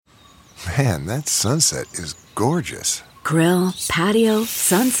Man, that sunset is gorgeous. Grill, patio,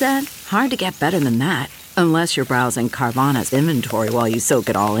 sunset. Hard to get better than that. Unless you're browsing Carvana's inventory while you soak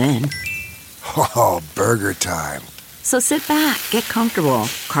it all in. Oh, burger time. So sit back, get comfortable.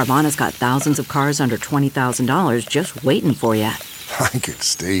 Carvana's got thousands of cars under $20,000 just waiting for you. I could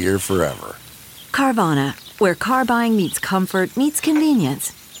stay here forever. Carvana, where car buying meets comfort meets convenience.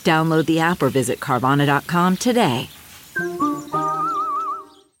 Download the app or visit Carvana.com today.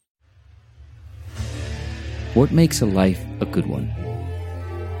 What makes a life a good one?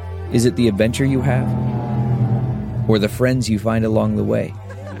 Is it the adventure you have? Or the friends you find along the way?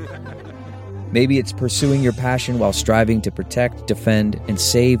 Maybe it's pursuing your passion while striving to protect, defend, and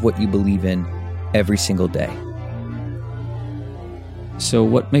save what you believe in every single day. So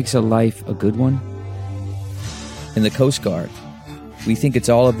what makes a life a good one? In the Coast Guard, we think it's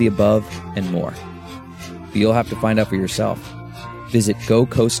all of the above and more. But you'll have to find out for yourself. Visit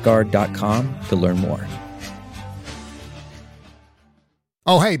gocoastguard.com to learn more.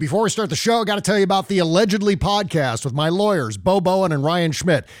 Oh, hey, before we start the show, I got to tell you about the Allegedly podcast with my lawyers, Bo Bowen and Ryan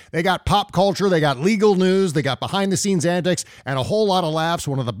Schmidt. They got pop culture, they got legal news, they got behind-the-scenes antics, and a whole lot of laughs.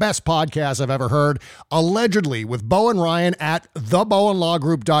 One of the best podcasts I've ever heard. Allegedly with Bo and Ryan at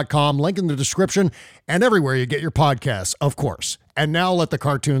thebowenlawgroup.com. Link in the description and everywhere you get your podcasts, of course. And now let the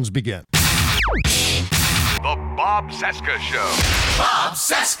cartoons begin. The Bob Cesca Show. Bob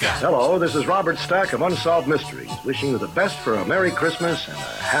Cesca. Hello, this is Robert Stack of Unsolved Mysteries, wishing you the best for a Merry Christmas and a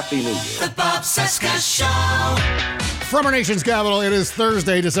Happy New Year. The Bob Cesca Show. From our nation's capital, it is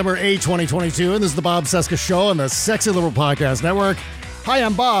Thursday, December 8, 2022, and this is the Bob Cesca Show on the Sexy Liberal Podcast Network. Hi,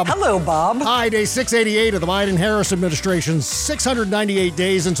 I'm Bob. Hello, Bob. Hi, day 688 of the Biden-Harris administration's 698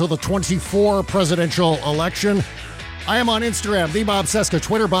 days until the 24 presidential election. I am on Instagram, the Bob Cesca,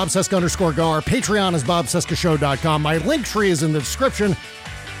 Twitter, BobCesca_gar, Patreon is BobCescaShow.com. My link tree is in the description.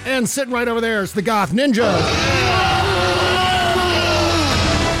 And sitting right over there is the Goth Ninja.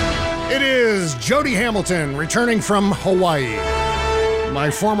 It is Jody Hamilton, returning from Hawaii,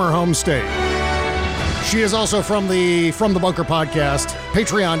 my former home state. She is also from the Bunker podcast,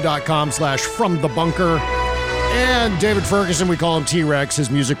 patreon.com/FromTheBunker. And David Ferguson, we call him T-Rex. His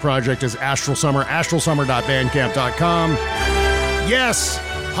music project is Astral Summer, astralsummer.bandcamp.com. Yes.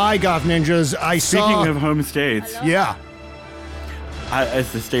 Hi, Goth Ninjas. Speaking of home states. Yeah. As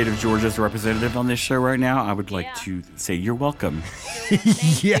the state of Georgia's representative on this show right now, I would like to say you're welcome.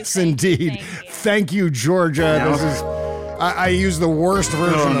 Yes, indeed. Thank you, Georgia. This is, I use the worst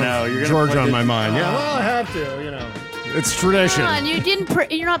version of Georgia on my mind. Yeah, well, I have to, you know. It's tradition. Come on,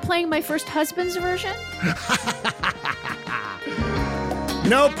 you're not playing My First Husband's version?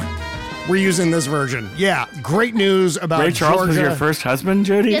 Nope. We're using this version. Yeah, great news about Ray Charles Georgia. was your first husband,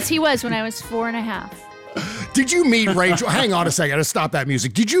 Jody? Yes, he was when I was 4.5. Did you meet Ray? Hang on a second. Let's stop that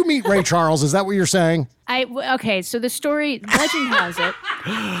music. Did you meet Ray Charles? Is that what you're saying? Okay, so the story, legend has it.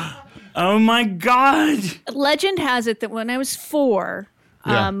 Oh my God. Legend has it that when I was 4,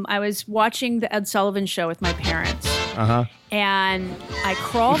 I was watching the Ed Sullivan Show with my parents. Uh-huh. And I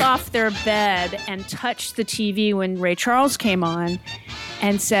crawled off their bed and touched the TV when Ray Charles came on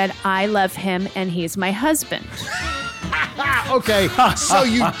and said, I love him and he's my husband. Okay, so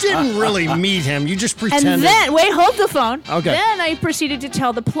you didn't really meet him. You just pretended. And then, wait, hold the phone. Okay. Then I proceeded to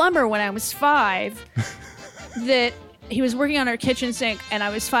tell the plumber when I was 5 that he was working on our kitchen sink, and I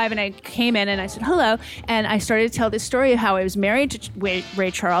was 5, and I came in and I said, hello. And I started to tell this story of how I was married to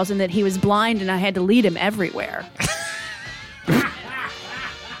Ray Charles and that he was blind and I had to lead him everywhere.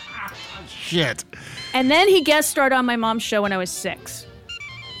 Shit. And then he guest starred on my mom's show when I was 6.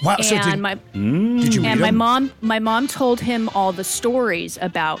 Wow. And So did you meet him? my mom told him all the stories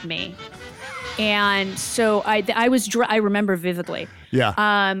about me. And so I remember vividly. Yeah.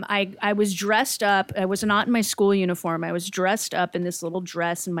 I was dressed up. I was not in my school uniform. I was dressed up in this little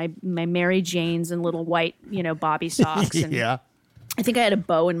dress and my Mary Janes and little white, bobby socks. And yeah. I think I had a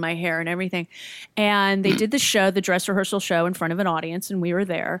bow in my hair and everything. And they did the dress rehearsal show in front of an audience, and we were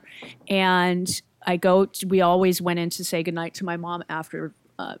there. And we always went in to say goodnight to my mom after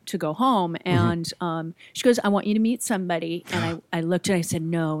to go home. And she goes, I want you to meet somebody. And I looked and I said,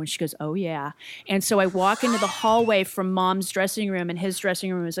 no. And she goes, oh, yeah. And so I walk into the hallway from Mom's dressing room, and his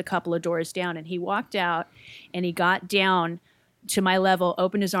dressing room was a couple of doors down. And he walked out and he got down to my level,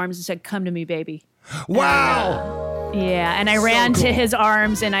 opened his arms and said, come to me, baby. Wow. And I ran to his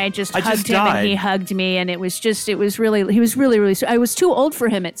arms and I just hugged him and he hugged me. And he was really, really, I was too old for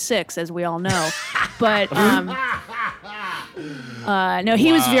him at 6, as we all know. But, No,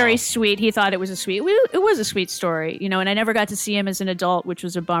 he was very sweet. He thought it was a sweet story, and I never got to see him as an adult, which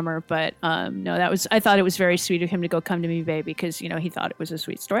was a bummer. But no, I thought it was very sweet of him to go come to me, babe, because he thought it was a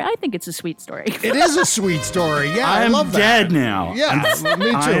sweet story. I think it's a sweet story. It is a sweet story. Yeah, I I'm love that. dead now. Yeah,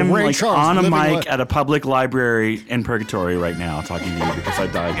 me too. I am Ray like Charles on a living mic at a public library in purgatory right now talking to you because I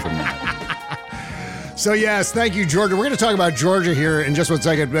died from that. So yes, thank you, Georgia. We're going to talk about Georgia here in just one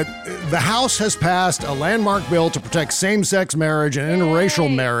second, but the House has passed a landmark bill to protect same-sex marriage and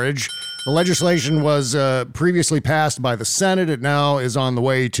interracial marriage. The legislation was previously passed by the Senate. It now is on the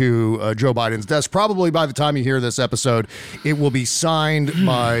way to Joe Biden's desk. Probably by the time you hear this episode, it will be signed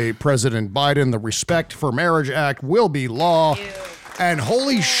by President Biden. The Respect for Marriage Act will be law. And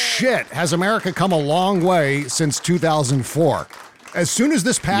holy shit, has America come a long way since 2004. As soon as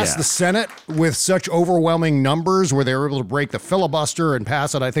this passed the Senate with such overwhelming numbers where they were able to break the filibuster and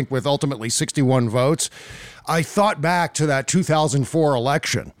pass it, I think, with ultimately 61 votes, I thought back to that 2004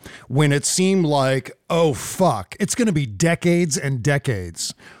 election when it seemed like, oh, fuck, it's going to be decades and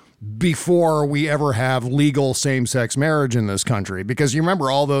decades before we ever have legal same-sex marriage in this country. Because you remember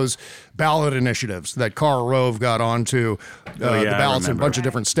all those ballot initiatives that Karl Rove got onto the ballots in a bunch of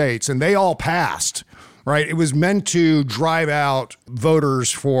different states, and they all passed. Right. It was meant to drive out voters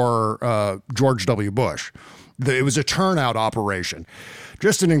for George W. Bush. It was a turnout operation.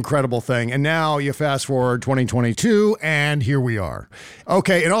 Just an incredible thing. And now you fast forward 2022, and here we are.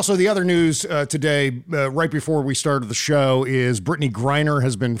 Okay. And also the other news today, right before we started the show, is Brittany Griner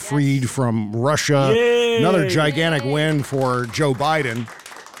has been freed from Russia. Yay! Another gigantic win for Joe Biden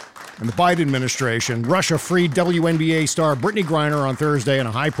and the Biden administration. Russia freed WNBA star Brittany Griner on Thursday in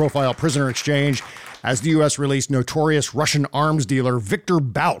a high-profile prisoner exchange as the U.S. released notorious Russian arms dealer Victor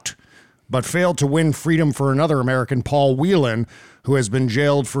Bout, but failed to win freedom for another American, Paul Whelan, who has been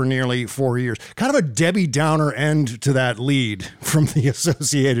jailed for nearly 4 years. Kind of a Debbie Downer end to that lead from the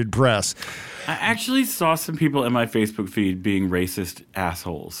Associated Press. I actually saw some people in my Facebook feed being racist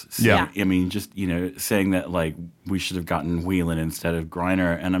assholes. So, I mean, just, saying that, like, we should have gotten Whelan instead of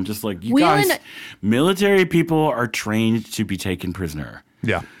Griner. And I'm just like, guys, military people are trained to be taken prisoner.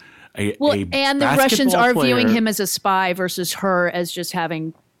 Yeah. And the Russians are viewing him as a spy versus her as just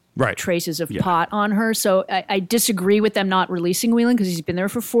having traces of pot on her. So I disagree with them not releasing Whelan because he's been there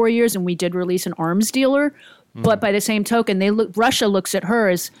for 4 years, and we did release an arms dealer. But by the same token, Russia looks at her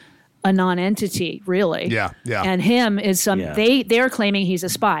as a non-entity, really. Yeah. And him is they're claiming he's a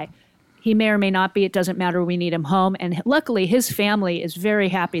spy. He may or may not be. It doesn't matter. We need him home. And luckily, his family is very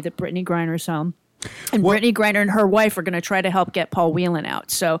happy that Brittany Griner's home. And Brittany Griner and her wife are going to try to help get Paul Whelan out.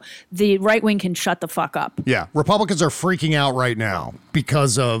 So the right wing can shut the fuck up. Yeah. Republicans are freaking out right now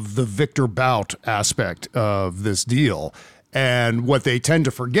because of the Victor Bout aspect of this deal. And what they tend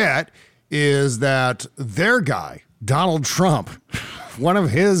to forget is that their guy, Donald Trump, one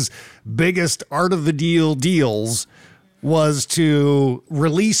of his biggest art of the deal deals was to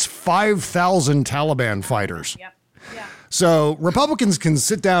release 5,000 Taliban fighters. Yep. Yeah. So Republicans can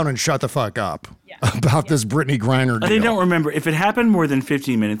sit down and shut the fuck up about this Brittany Griner deal. They don't remember. If it happened more than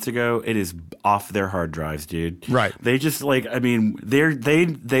 15 minutes ago, it is off their hard drives, dude. Right. They just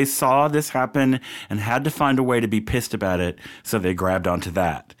they saw this happen and had to find a way to be pissed about it, so they grabbed onto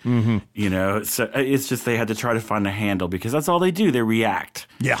that. Mm-hmm. So it's just they had to try to find a handle because that's all they do. They react.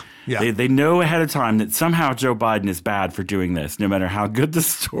 Yeah. They know ahead of time that somehow Joe Biden is bad for doing this, no matter how good the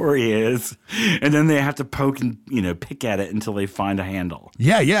story is. And then they have to poke and, pick at it until they find a handle.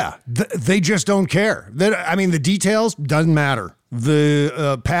 Yeah. They just don't care. The details doesn't matter.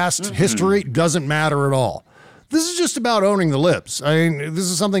 The past history doesn't matter at all. This is just about owning the libs. I mean, this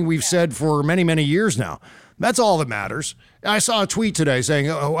is something we've said for many, many years now. That's all that matters. I saw a tweet today saying,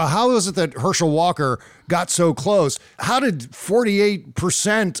 how is it that Herschel Walker got so close? How did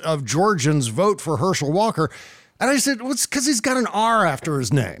 48% of Georgians vote for Herschel Walker? And I said, well, it's because he's got an R after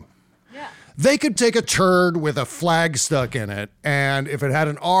his name. Yeah. They could take a turd with a flag stuck in it, and if it had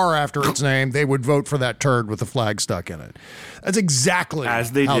an R after its name, they would vote for that turd with a flag stuck in it. That's exactly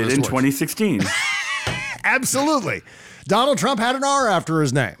as they did in 2016. Absolutely. Donald Trump had an R after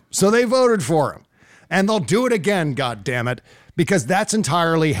his name, so they voted for him. And they'll do it again, goddammit, because that's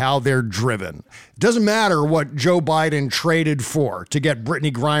entirely how they're driven. It doesn't matter what Joe Biden traded for to get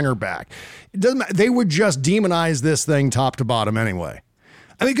Brittany Griner back. It doesn't matter. They would just demonize this thing top to bottom anyway.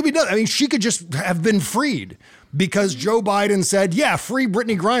 I mean, it could be done. I mean, she could just have been freed because Joe Biden said, yeah, free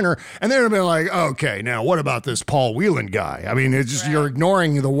Brittany Griner. And they'd have been like, okay, now what about this Paul Whelan guy? I mean, it's just you're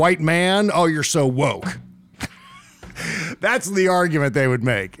ignoring the white man. Oh, you're so woke. That's the argument they would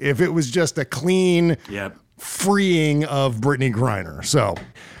make if it was just a clean freeing of Brittany Griner. So,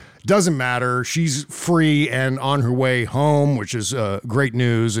 Doesn't matter. She's free and on her way home, which is great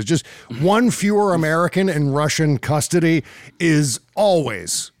news. It's just one fewer American in Russian custody is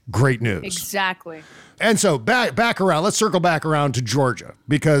always great news. Exactly. And so back around, let's circle back around to Georgia,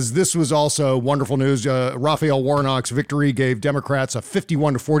 because this was also wonderful news. Raphael Warnock's victory gave Democrats a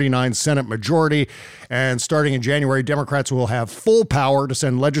 51-49 Senate majority. And starting in January, Democrats will have full power to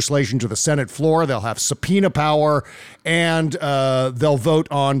send legislation to the Senate floor. They'll have subpoena power, and they'll vote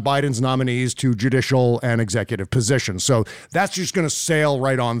on Biden's nominees to judicial and executive positions. So that's just going to sail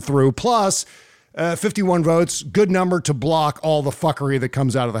right on through. Plus, 51 votes, good number to block all the fuckery that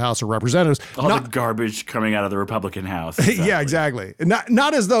comes out of the House of Representatives. All the garbage coming out of the Republican House. Exactly. Yeah, exactly.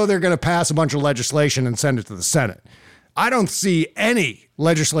 Not as though they're going to pass a bunch of legislation and send it to the Senate. I don't see any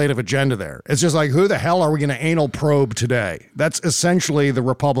legislative agenda there. It's just like, who the hell are we going to anal probe today? That's essentially the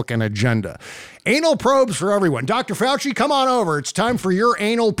Republican agenda. Anal probes for everyone. Dr. Fauci, come on over. It's time for your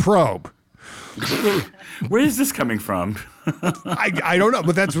anal probe. Where is this coming from? I don't know,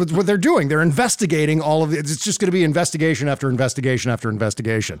 but that's what they're doing. They're investigating all of it. It's just going to be investigation after investigation after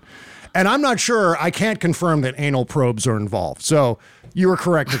investigation. And I'm not sure, I can't confirm that anal probes are involved. So you were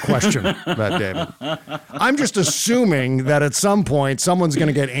correct to question that, David. I'm just assuming that at some point, someone's going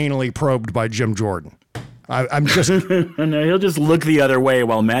to get anally probed by Jim Jordan. I'm just... No, he'll just look the other way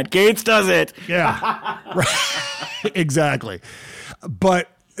while Matt Gaetz does it. Yeah, exactly. But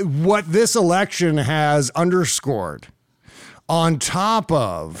what this election has underscored, on top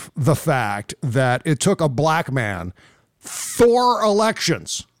of the fact that it took a black man 4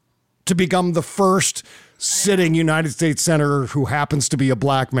 elections to become the first sitting United States senator who happens to be a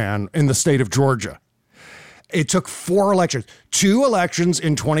black man in the state of Georgia. It took 4 elections, 2 elections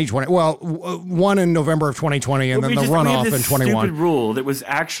in 2020. Well, one in November of 2020 and then the runoff in 21. Stupid rule that was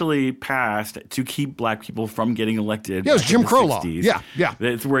actually passed to keep black people from getting elected. Yeah, it was Jim Crow law. Yeah.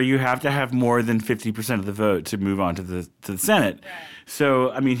 It's where you have to have more than 50% of the vote to move on to the Senate.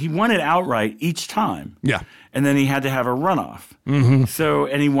 So, I mean, he won it outright each time. Yeah. And then he had to have a runoff. Mm-hmm. So,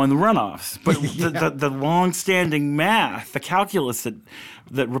 and he won the runoffs. But the long-standing math, the calculus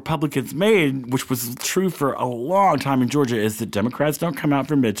that Republicans made, which was true for a long time in Georgia, is that Democrats don't come out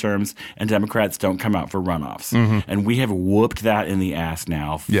for midterms and Democrats don't come out for runoffs. Mm-hmm. And we have whooped that in the ass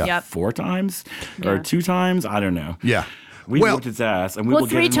now 4 times or 2 times. I don't know. Yeah. We whooped its ass, and we will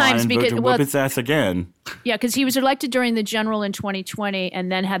 3 get in times line to whoop its ass again. Yeah, because he was elected during the general in 2020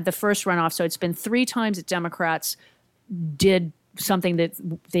 and then had the first runoff. So it's been 3 times that Democrats did something that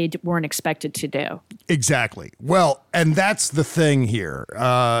they weren't expected to do. Exactly. Well, and that's the thing here.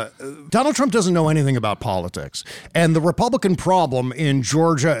 Donald Trump doesn't know anything about politics. And the Republican problem in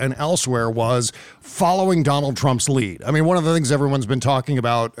Georgia and elsewhere was following Donald Trump's lead. I mean, one of the things everyone's been talking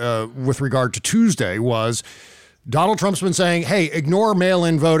about with regard to Tuesday was Donald Trump's been saying, hey, ignore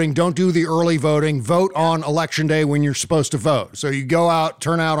mail-in voting. Don't do the early voting. Vote on Election Day when you're supposed to vote. So you go out,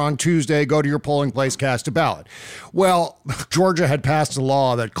 turn out on Tuesday, go to your polling place, cast a ballot. Well, Georgia had passed a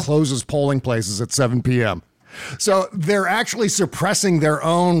law that closes polling places at 7 p.m. So they're actually suppressing their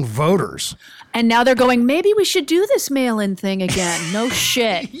own voters. And now they're going, maybe we should do this mail-in thing again. No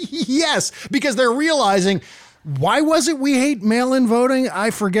shit. Yes, because they're realizing... Why was it we hate mail-in voting?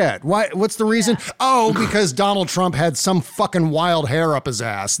 I forget. What's the reason? Yeah. Oh, because Donald Trump had some fucking wild hair up his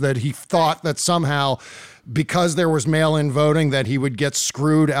ass that he thought that somehow because there was mail-in voting that he would get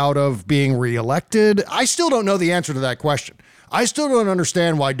screwed out of being reelected. I still don't know the answer to that question. I still don't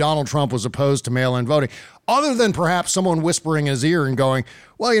understand why Donald Trump was opposed to mail-in voting, other than perhaps someone whispering in his ear and going,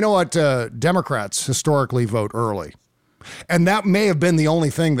 well, you know what? Democrats historically vote early. And that may have been the only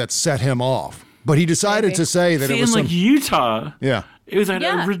thing that set him off. But he decided to say that it was like Utah. Yeah. It was like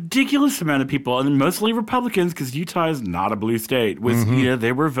a ridiculous amount of people, and mostly Republicans, because Utah is not a blue state.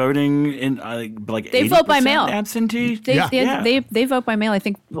 They were voting in like they vote by mail, absentee. They vote by mail. I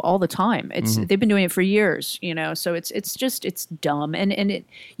think all the time. They've been doing it for years. So it's dumb, and it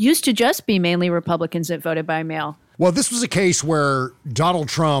used to just be mainly Republicans that voted by mail. Well, this was a case where Donald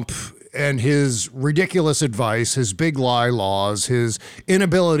Trump and his ridiculous advice, his big lie laws, his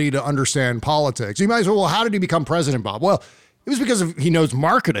inability to understand politics. You might say, well, how did he become president, Bob? Well, it was because he knows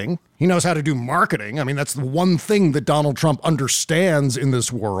marketing. He knows how to do marketing. I mean, that's the one thing that Donald Trump understands in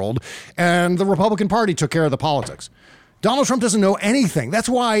this world. And the Republican Party took care of the politics. Donald Trump doesn't know anything. That's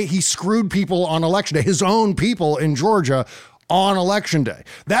why he screwed people on Election Day, his own people in Georgia on Election Day.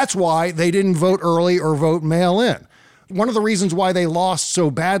 That's why they didn't vote early or vote mail in. one of the reasons why they lost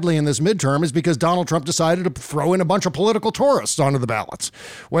so badly in this midterm is because Donald Trump decided to throw in a bunch of political tourists onto the ballots,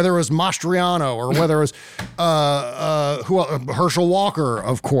 whether it was Mastriano or whether it was Herschel Walker,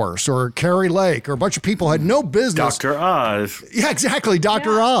 of course, or Carrie Lake, or a bunch of people had no business. Dr. Oz. Yeah, exactly.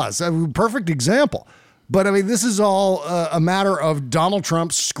 Dr. Oz, a perfect example. But I mean, this is all a matter of Donald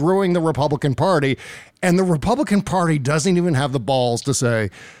Trump screwing the Republican Party, and the Republican Party doesn't even have the balls to say,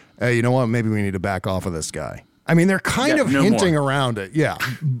 hey, you know what, maybe we need to back off of this guy. I mean, they're kind of hinting around it. Yeah.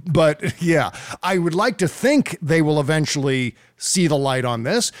 But yeah, I would like to think they will eventually see the light on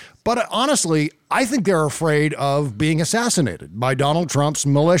this. But honestly, I think they're afraid of being assassinated by Donald Trump's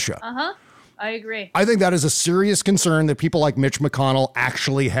militia. I agree. I think that is a serious concern that people like Mitch McConnell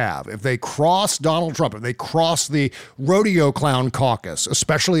actually have. If they cross Donald Trump, if they cross the rodeo clown caucus,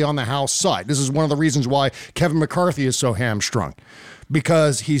 especially on the House side, this is one of the reasons why Kevin McCarthy is so hamstrung,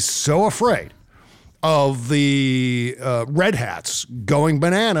 because he's so afraid of the red hats going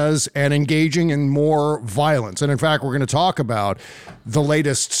bananas and engaging in more violence. And in fact, we're going to talk about the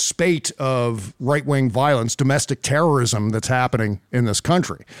latest spate of right-wing violence, domestic terrorism that's happening in this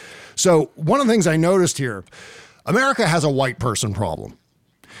country. So one of the things I noticed here, America has a white person problem.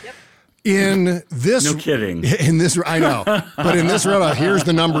 In this, no kidding. In this, I know, but in this round, here's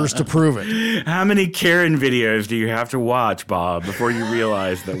the numbers to prove it. How many Karen videos do you have to watch, Bob, before you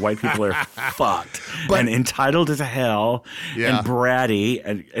realize that white people are fucked and entitled as hell and bratty?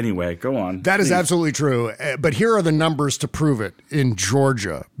 And anyway, go on. That is absolutely true. But here are the numbers to prove it in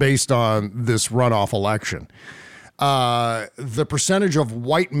Georgia, based on this runoff election. The percentage of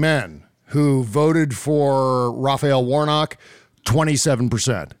white men who voted for Raphael Warnock,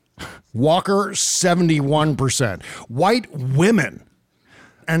 27%. Walker, 71%. White women,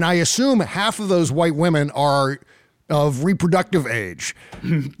 and I assume half of those white women are of reproductive age,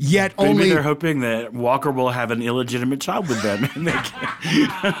 yet Maybe only... they're hoping that Walker will have an illegitimate child with them.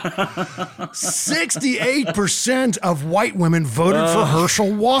 68% of white women voted for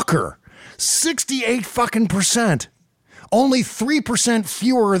Herschel Walker. 68 fucking percent. Only 3%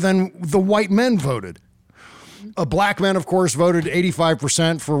 fewer than the white men voted. Black men, of course, voted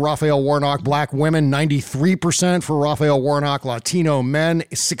 85% for Raphael Warnock. Black women, 93% for Raphael Warnock. Latino men,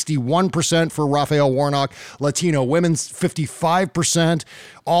 61% for Raphael Warnock. Latino women, 55%.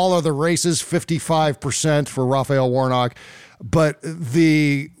 All other races, 55% for Raphael Warnock. But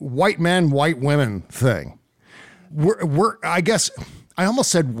the white men, white women thing, we're I guess, I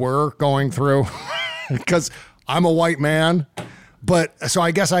almost said we're going through because I'm a white man. But so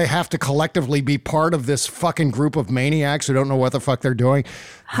I guess I have to collectively be part of this fucking group of maniacs who don't know what the fuck they're doing.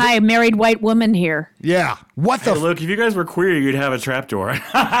 Hi, married white woman here. Yeah. What the look, if you guys were queer, you'd have a trapdoor.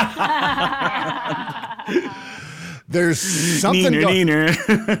 There's something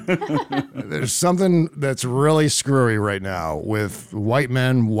there's something that's really screwy right now with white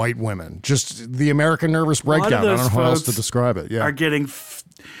men, white women. Just the American nervous breakdown. I don't know how else to describe it. Yeah. Are getting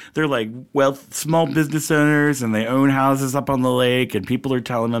they're like small business owners, and they own houses up on the lake, and people are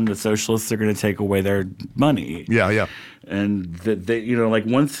telling them the socialists are going to take away their money. Yeah. And that they, like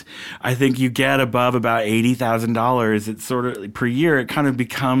once I think you get above about $80,000, it's sort of per year, it kind of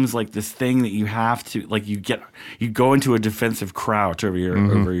becomes like this thing that you have to you go into a defensive crouch over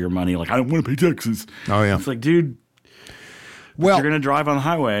your money. Like, I don't want to pay taxes. Oh yeah. It's like, dude. Well, you're going to drive on the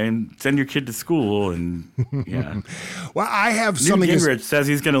highway and send your kid to school, and yeah. Well, I have Newt something. Gingrich says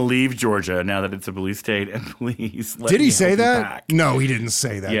he's going to leave Georgia now that it's a blue state, and please let Did he me say help you that? back. No, he didn't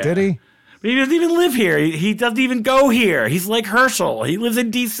say that. Did he? But he doesn't even live here. He doesn't even go here. He's like Herschel. He lives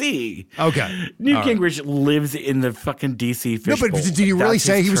in D.C. Okay. Newt Gingrich lives in the fucking D.C. fishbowl. No, but did he really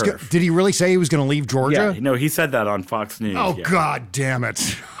say he was? Did he really say he was going to leave Georgia? Yeah, no, he said that on Fox News. Oh God damn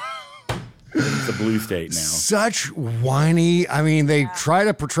it! It's a blue state now. Such whiny. I mean, they try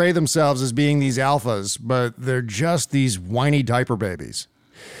to portray themselves as being these alphas, but they're just these whiny diaper babies.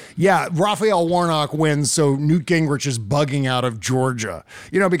 Yeah, Raphael Warnock wins, so Newt Gingrich is bugging out of Georgia.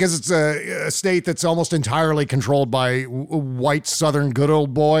 Because it's a state that's almost entirely controlled by white Southern good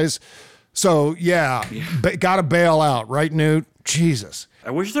old boys. So, got to bail out, right, Newt? Jesus.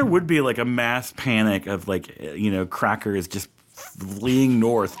 I wish there would be like a mass panic of crackers just fleeing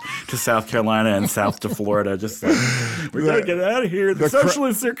north to South Carolina and south to Florida. Just like, we're going to get out of here. The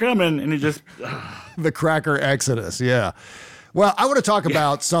socialists are coming. And it just... The cracker exodus, yeah. Well, I want to talk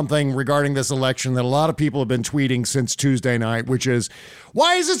about something regarding this election that a lot of people have been tweeting since Tuesday night, which is,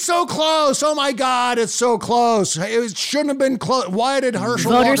 why is it so close? Oh, my God, it's so close. It shouldn't have been close. Why did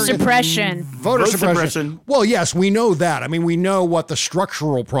Herschel Voter Walker suppression. Voter suppression. Well, yes, we know that. I mean, we know what the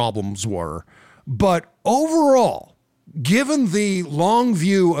structural problems were. But overall, given the long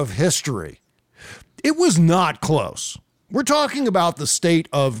view of history, it was not close. We're talking about the state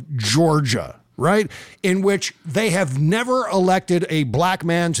of Georgia, right? In which they have never elected a black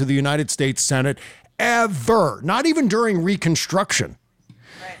man to the United States Senate ever, not even during Reconstruction.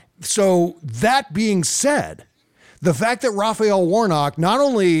 Right. So that being said, the fact that Raphael Warnock not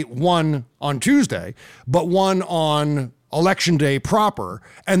only won on Tuesday, but won on Election Day proper,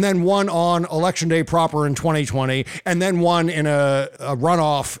 and then won on Election Day proper in 2020, and then won in a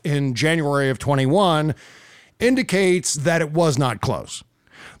runoff in January of 21, indicates that it was not close.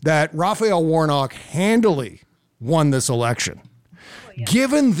 That Raphael Warnock handily won this election.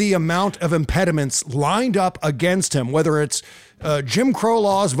 Given the amount of impediments lined up against him, whether it's Jim Crow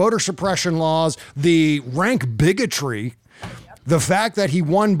laws, voter suppression laws, the rank bigotry, the fact that he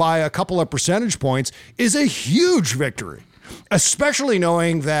won by a couple of percentage points is a huge victory, especially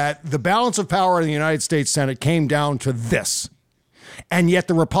knowing that the balance of power in the United States Senate came down to this. And yet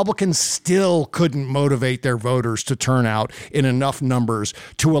the Republicans still couldn't motivate their voters to turn out in enough numbers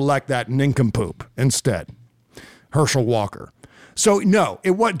to elect that nincompoop instead, Herschel Walker. So no,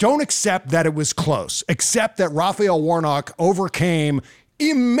 don't accept that it was close. Accept that Raphael Warnock overcame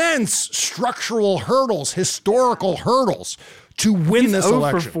immense structural hurdles, historical hurdles to win this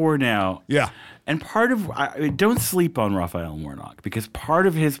election. He's 0 for 4 now. Yeah. And don't sleep on Raphael Warnock, because part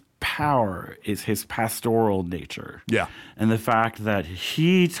of his power is his pastoral nature. Yeah. And the fact that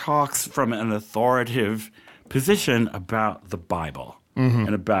he talks from an authoritative position about the Bible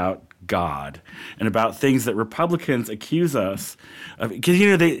and about God and about things that Republicans accuse us of. Because,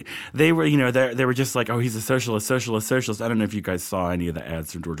 they were just like, oh, he's a socialist. I don't know if you guys saw any of the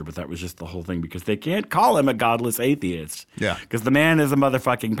ads from Georgia, but that was just the whole thing, because they can't call him a godless atheist. Yeah. Because the man is a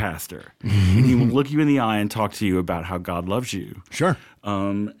motherfucking pastor. And he will look you in the eye and talk to you about how God loves you. Sure.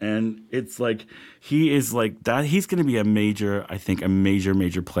 And it's like, he is like that. He's going to be a major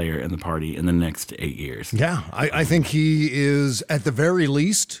player in the party in the next 8 years. Yeah. I think he is, at the very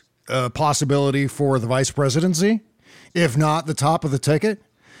least, a possibility for the vice presidency, if not the top of the ticket.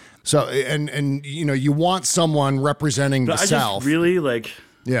 So, and you want someone representing the South. Just really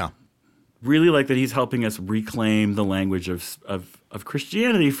like that he's helping us reclaim the language of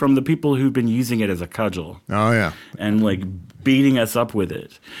Christianity from the people who've been using it as a cudgel. Oh, yeah. And like beating us up with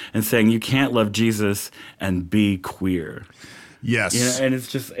it and saying you can't love Jesus and be queer. Yes. And it's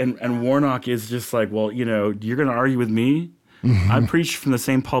just, and Warnock is just like, well, you're going to argue with me? I preach from the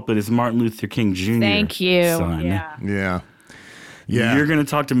same pulpit as Martin Luther King Jr. Thank you. Son. Yeah. You're going to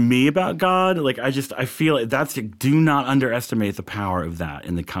talk to me about God? Like, I feel like do not underestimate the power of that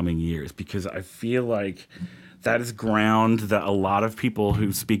in the coming years, because I feel like that is ground that a lot of people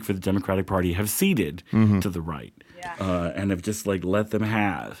who speak for the Democratic Party have ceded to the right. And have just like let them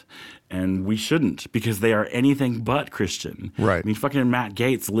have. And we shouldn't, because they are anything but Christian. Right. I mean, fucking Matt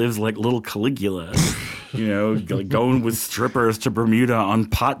Gaetz lives like little Caligula, going with strippers to Bermuda on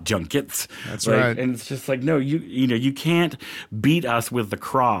pot junkets. That's right. And it's just like, no, you can't beat us with the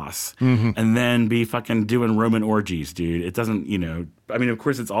cross and then be fucking doing Roman orgies, dude. It doesn't, I mean, of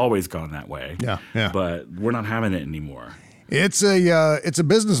course, it's always gone that way. Yeah. But we're not having it anymore. It's a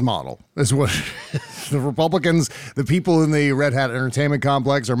business model. Is what the Republicans, the people in the Red Hat Entertainment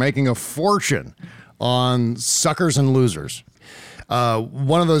Complex, are making a fortune on suckers and losers.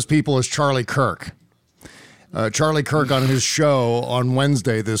 One of those people is Charlie Kirk. Charlie Kirk on his show on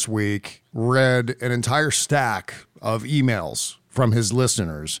Wednesday this week read an entire stack of emails from his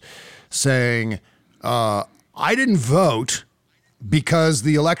listeners saying, I didn't vote because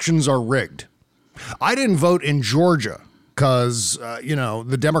the elections are rigged. I didn't vote in Georgia because,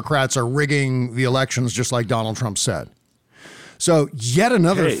 the Democrats are rigging the elections just like Donald Trump said. So yet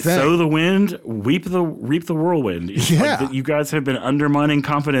another thing. Sow the wind, reap the whirlwind. It's like that you guys have been undermining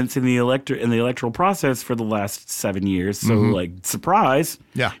confidence in the electoral process for the last 7 years. So, surprise,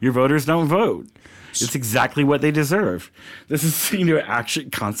 your voters don't vote. It's exactly what they deserve. This is, action,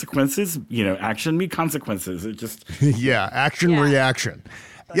 consequences, action meet consequences. It just... action, reaction.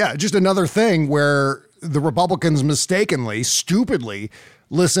 Yeah, just another thing where the Republicans mistakenly, stupidly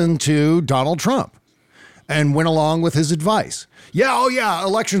listened to Donald Trump and went along with his advice.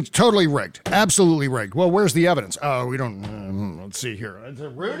 Election's totally rigged. Absolutely rigged. Well, where's the evidence? Oh, we don't, let's see here. Is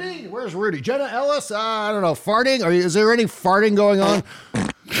it Rudy? Where's Rudy? Jenna Ellis? I don't know. Farting? Is there any farting going on?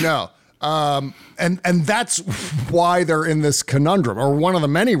 No. And that's why they're in this conundrum, or one of the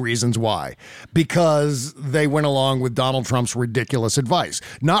many reasons why, because they went along with Donald Trump's ridiculous advice,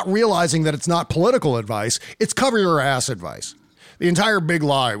 not realizing that it's not political advice, it's cover your ass advice. The entire big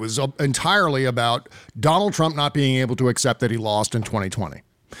lie was entirely about Donald Trump not being able to accept that he lost in 2020.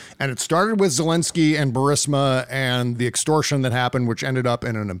 And it started with Zelensky and Burisma and the extortion that happened, which ended up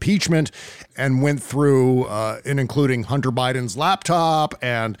in an impeachment and went through, including Hunter Biden's laptop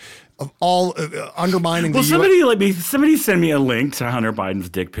and all undermining the somebody send me a link to Hunter Biden's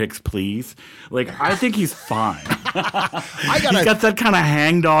dick pics, please. Like, I think he's fine. He's got that kind of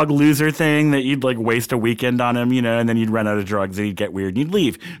hangdog loser thing that you'd like waste a weekend on him, and then you'd run out of drugs and he'd get weird and you'd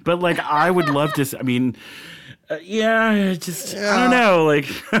leave. But like, I would love to. I mean. I don't know. Like,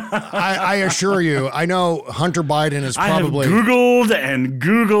 I assure you, I know Hunter Biden is probably. I have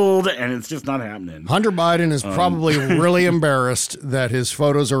Googled, and it's just not happening. Hunter Biden is probably really embarrassed that his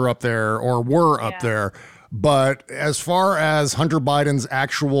photos are up there or were up there. But as far as Hunter Biden's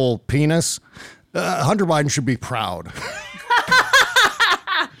actual penis, Hunter Biden should be proud.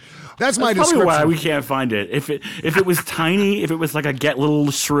 That's my description. Probably why we can't find it. If it was tiny, if it was like a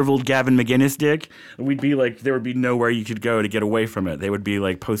little shriveled Gavin McInnes dick, we'd be like, there would be nowhere you could go to get away from it. They would be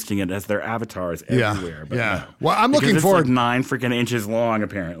like posting it as their avatars everywhere. But no. Well, I'm looking forward. It's like 9 freaking inches long,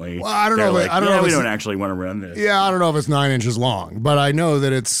 apparently. Well, I don't know. Like, we don't actually want to run this. Yeah, I don't know if it's 9 inches long, but I know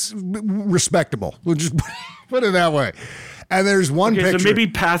that it's respectable. We'll just put it that way. And there's one picture. So maybe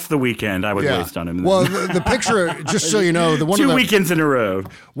past the weekend, I would waste on him. Well, the picture, just so you know, two weekends in a row.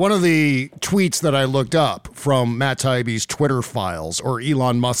 One of the tweets that I looked up from Matt Taibbi's Twitter files, or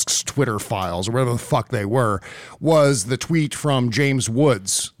Elon Musk's Twitter files, or whatever the fuck they were, was the tweet from James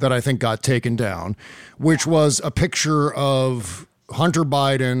Woods that I think got taken down, which was a picture of Hunter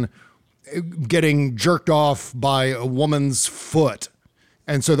Biden getting jerked off by a woman's foot.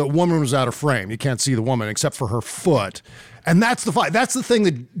 And so the woman was out of frame. You can't see the woman except for her foot. And that's the fight. That's the thing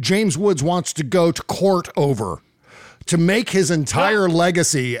that James Woods wants to go to court over, to make his entire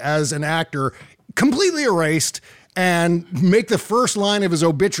legacy as an actor completely erased and make the first line of his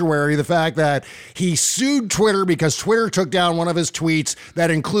obituary the fact that he sued Twitter because Twitter took down one of his tweets that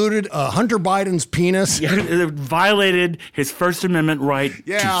included Hunter Biden's penis. Yeah, it violated his First Amendment right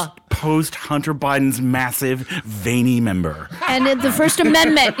to post Hunter Biden's massive veiny member. And the First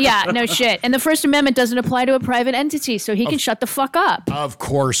Amendment, no shit. And the First Amendment doesn't apply to a private entity, so he can shut the fuck up. Of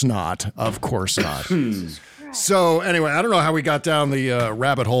course not. Of course not. So anyway, I don't know how we got down the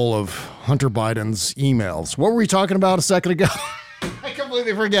rabbit hole of Hunter Biden's emails. What were we talking about a second ago? I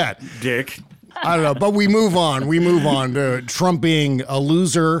completely forget. Dick. I don't know, but we move on. We move on to Trump being a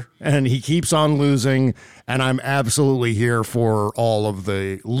loser, and he keeps on losing, and I'm absolutely here for all of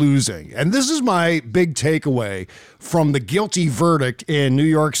the losing. And this is my big takeaway from the guilty verdict in New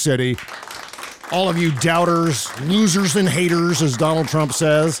York City. All of you doubters, losers, and haters, as Donald Trump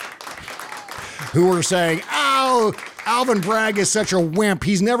says, who are saying, oh, Alvin Bragg is such a wimp.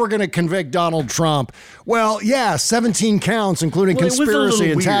 He's never going to convict Donald Trump. Well, 17 counts, including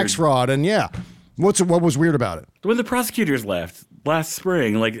conspiracy and tax fraud. And what was weird about it? When the prosecutors left last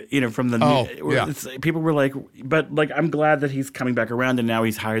spring, from the people were like, but I'm glad that he's coming back around, and now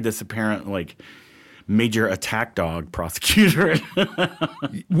he's hired this apparent major attack dog prosecutor.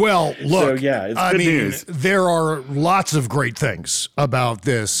 Well, look, so, it's good news. There are lots of great things about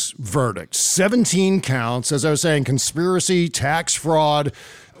this verdict. 17 counts, as I was saying, conspiracy, tax fraud.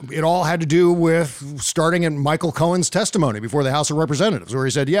 It all had to do with starting at Michael Cohen's testimony before the House of Representatives, where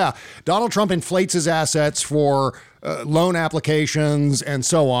he said, Donald Trump inflates his assets for loan applications and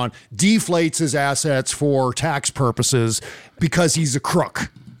so on, deflates his assets for tax purposes because he's a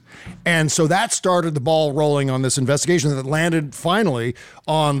crook. And so that started the ball rolling on this investigation that landed finally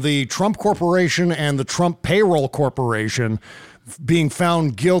on the Trump Corporation and the Trump Payroll Corporation being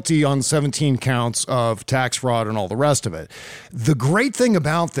found guilty on 17 counts of tax fraud and all the rest of it. The great thing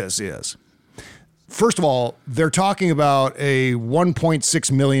about this is, first of all, they're talking about a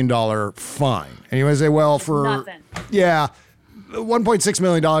 $1.6 million fine. And you might say, well, for nothing. $1.6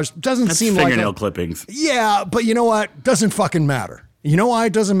 million doesn't That's seem like fingernail clippings. Yeah, but you know what? Doesn't fucking matter. You know why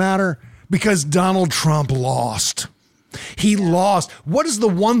it doesn't matter? Because Donald Trump lost. He lost. What is the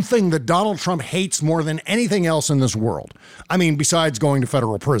one thing that Donald Trump hates more than anything else in this world? I mean, besides going to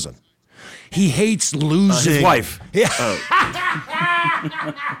federal prison. He hates losing. His wife. Yeah.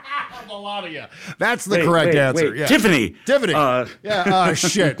 Melania. That's the correct answer. Yeah. Tiffany.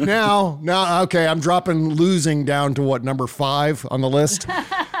 Shit. Now, okay, I'm dropping losing down to number 5 on the list?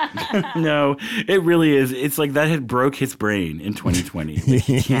 No, it really is. It's like that had broke his brain in 2020.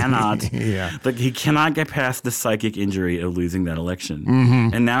 He cannot. He cannot get past the psychic injury of losing that election. Mm-hmm.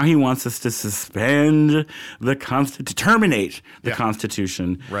 And now he wants us to suspend the to terminate the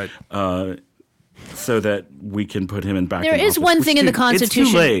Constitution. Right. so that we can put him back. There in is office. one thing in the Constitution.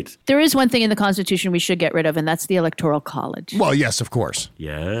 It's too late. There is one thing in the Constitution we should get rid of, and that's the Electoral College. Well, yes, of course.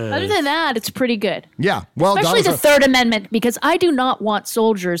 Yeah. Other than that, it's pretty good. Yeah. Well, especially the Third Amendment, because I do not want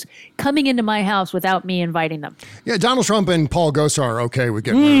soldiers coming into my house without me inviting them. Yeah, Donald Trump and Paul Gosar are okay with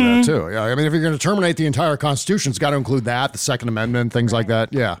getting rid of that, too. Yeah, I mean, if you're going to terminate the entire Constitution, it's got to include that, the Second Amendment, things like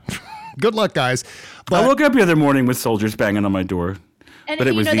that. Yeah. Good luck, guys. But I woke up the other morning with soldiers banging on my door. And but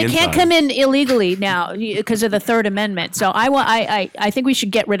it was they can't come in illegally now because of the Third Amendment. So I think we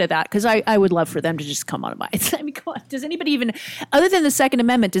should get rid of that, because I would love for them to just come on by. I mean, come on. Does anybody even, other than the Second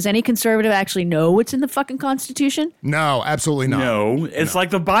Amendment, does any conservative actually know what's in the fucking Constitution? No, absolutely not. No, it's like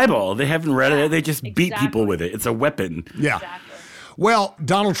the Bible. They haven't read it. They just beat people with it. It's a weapon. Yeah. Exactly. Well,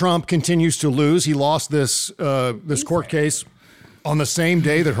 Donald Trump continues to lose. He lost this court case on the same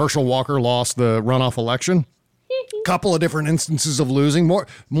day that Herschel Walker lost the runoff election. Couple of different instances of losing,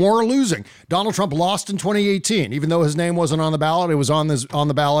 more losing. Donald Trump lost in 2018, even though his name wasn't on the ballot. It was on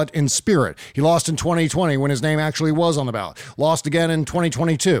the ballot in spirit. He lost in 2020 when his name actually was on the ballot. Lost again in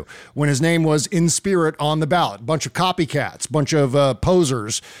 2022 when his name was in spirit on the ballot. Bunch of copycats, bunch of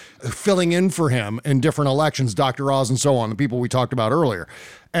posers filling in for him in different elections, Dr. Oz and so on, the people we talked about earlier.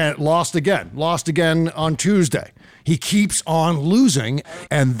 And lost again on Tuesday. He keeps on losing,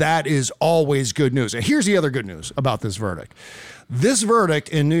 and that is always good news. And here's the other good news about this verdict. This verdict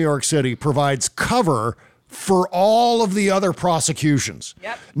in New York City provides cover for all of the other prosecutions.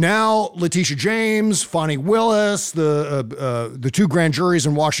 Yep. Now, Letitia James, Fani Willis, the two grand juries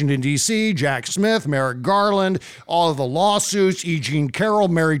in Washington, D.C., Jack Smith, Merrick Garland, all of the lawsuits, E. Jean Carroll,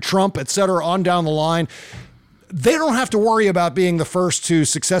 Mary Trump, et cetera, on down the line. They don't have to worry about being the first to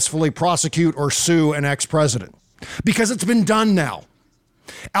successfully prosecute or sue an ex-president, because it's been done now.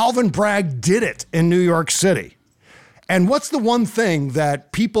 Alvin Bragg did it in New York City. And what's the one thing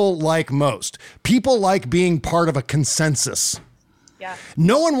that people like most? People like being part of a consensus. Yeah.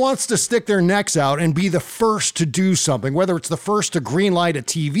 No one wants to stick their necks out and be the first to do something, whether it's the first to greenlight a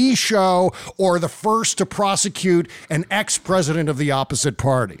TV show or the first to prosecute an ex-president of the opposite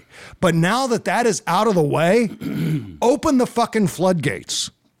party. But now that is out of the way, open the fucking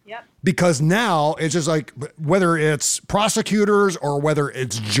floodgates. Because now it's just like, whether it's prosecutors or whether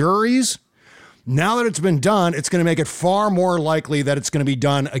it's juries, now that it's been done, it's going to make it far more likely that it's going to be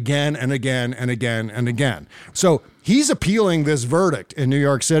done again and again and again and again. So he's appealing this verdict in New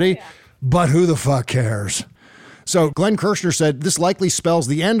York City, but who the fuck cares? So Glenn Kirshner said this likely spells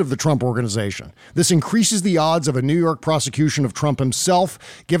the end of the Trump Organization. This increases the odds of a New York prosecution of Trump himself,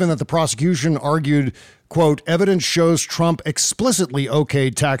 given that the prosecution argued, quote, evidence shows Trump explicitly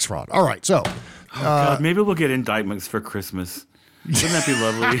okayed tax fraud. All right, so. God, maybe we'll get indictments for Christmas. Wouldn't that be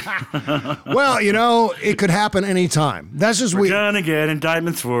lovely? Well, it could happen anytime. That's just We're gonna get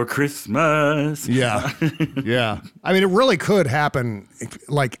indictments for Christmas. Yeah. Yeah. I mean, it really could happen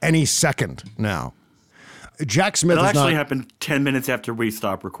like any second now. Jack Smith It'll actually happen 10 minutes after we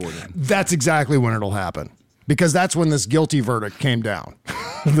stop recording. That's exactly when it'll happen, because that's when this guilty verdict came down.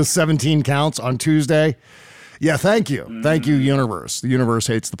 The 17 counts on Tuesday. Yeah, thank you. Thank you, Universe. The Universe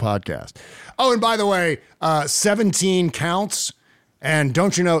hates the podcast. Oh, and by the way, 17 counts. And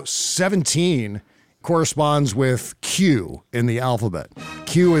don't you know, 17 corresponds with Q in the alphabet.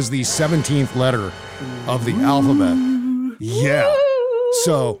 Q is the 17th letter of the alphabet. Yeah.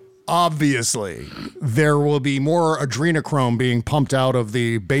 So obviously, there will be more adrenochrome being pumped out of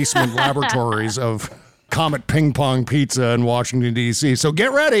the basement laboratories of Comet Ping Pong Pizza in Washington, D.C. So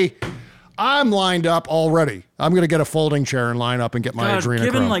get ready. I'm lined up already. I'm going to get a folding chair and line up and get my adrenochrome.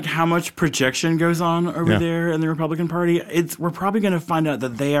 Given how much projection goes on over there in the Republican Party, we're probably going to find out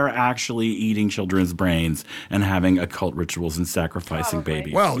that they are actually eating children's brains and having occult rituals and sacrificing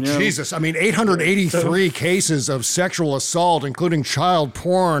babies. Well, Jesus. I mean, 883 cases of sexual assault, including child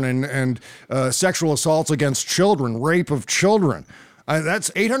porn and sexual assaults against children, rape of children.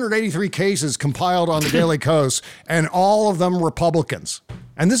 That's 883 cases compiled on the Daily Kos, and all of them Republicans.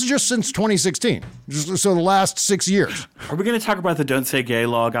 And this is just since 2016, so the last 6 years. Are we going to talk about the Don't Say Gay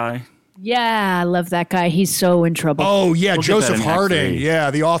law guy? Yeah, I love that guy. He's so in trouble. Oh, yeah, Joseph Harding.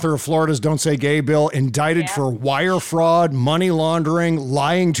 Yeah, the author of Florida's Don't Say Gay bill, indicted for wire fraud, money laundering,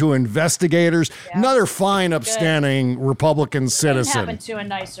 lying to investigators. Yeah. Another fine, upstanding Republican citizen. Happened to a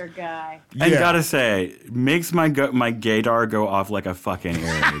nicer guy. I gotta say, makes my gaydar go off like a fucking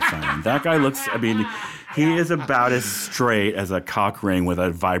air raid siren. That guy looks, he is about as straight as a cock ring with a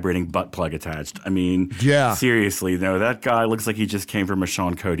vibrating butt plug attached. Seriously, no, that guy looks like he just came from a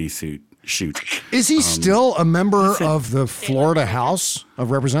Sean Cody shoot. Is he still a member of the Florida House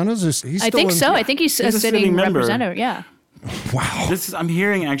of Representatives? I think so. I think he's a sitting representative, yeah. Wow. I'm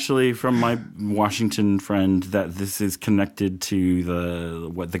hearing actually from my Washington friend that this is connected to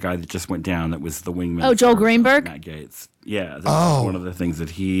the guy that just went down that was the wingman. Oh, Joel Greenberg? Matt Gaetz. Yeah. That's one of the things that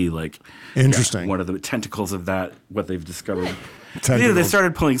he Interesting. One of the tentacles of that, what they've discovered. They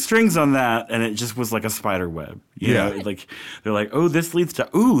started pulling strings on that, and it just was like a spider web. You know, like they're like, oh, this leads to,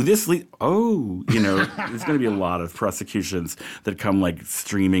 there's going to be a lot of prosecutions that come like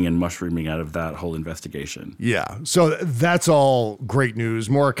streaming and mushrooming out of that whole investigation. Yeah. So that's all great news.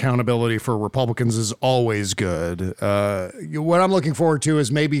 More accountability for Republicans is always good. What I'm looking forward to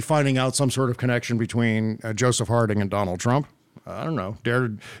is maybe finding out some sort of connection between Joseph Harding and Donald Trump. I don't know.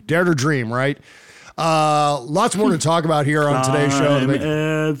 Dare to dream, right? Lots more to talk about here on today's show.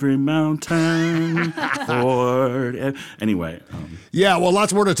 Every mountain forward. Anyway. Yeah, well,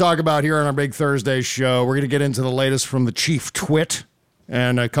 lots more to talk about here on our big Thursday show. We're going to get into the latest from the chief twit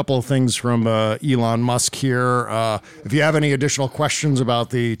and a couple of things from Elon Musk here. If you have any additional questions about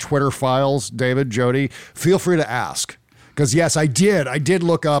the Twitter files, David, Jody, feel free to ask. Because, yes, I did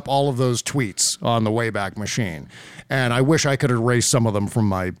look up all of those tweets on the Wayback Machine. And I wish I could erase some of them from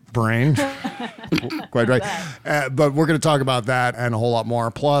my brain. Quite right. But we're going to talk about that and a whole lot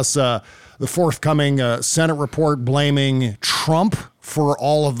more. Plus, the forthcoming Senate report blaming Trump for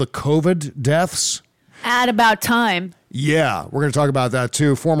all of the COVID deaths. At about time. Yeah, we're going to talk about that,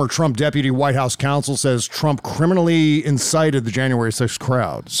 too. Former Trump deputy White House counsel says Trump criminally incited the January 6th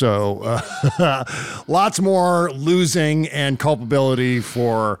crowd. So lots more losing and culpability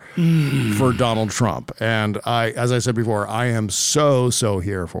for Donald Trump. And as I said before, I am so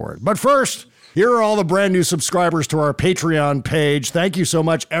here for it. But first, here are all the brand new subscribers to our Patreon page. Thank you so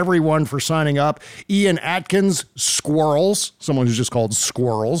much, everyone, for signing up. Ian Atkins, Squirrels, someone who's just called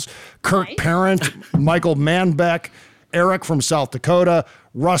Squirrels. Kirk Parent, Michael Manbeck, Eric from South Dakota,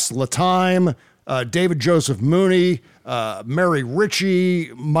 Russ Latime, David Joseph Mooney, Mary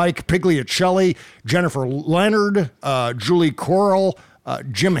Ritchie, Mike Pigliacelli, Jennifer Leonard, Julie Coral,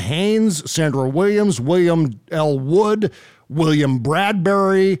 Jim Haynes, Sandra Williams, William L. Wood, William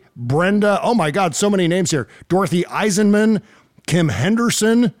Bradbury, Brenda, oh my God, so many names here, Dorothy Eisenman, Kim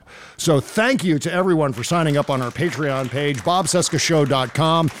Henderson. So thank you to everyone for signing up on our Patreon page,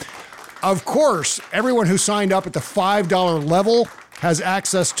 bobcescashow.com. Of course, everyone who signed up at the $5 level has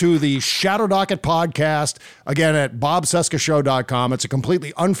access to the Shadow Docket podcast, again, at bobcescashow.com. It's a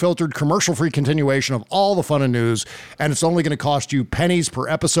completely unfiltered, commercial-free continuation of all the fun and news, and it's only going to cost you pennies per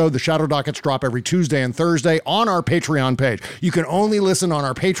episode. The Shadow Dockets drop every Tuesday and Thursday on our Patreon page. You can only listen on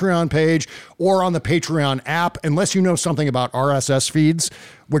our Patreon page or on the Patreon app, unless you know something about RSS feeds,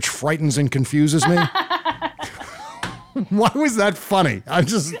 which frightens and confuses me. Why was that funny? I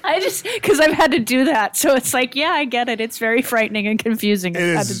just because I've had to do that. So it's like, yeah, I get it. It's very frightening and confusing.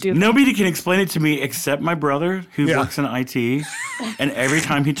 I've had to do that. Nobody can explain it to me except my brother who works in IT. And every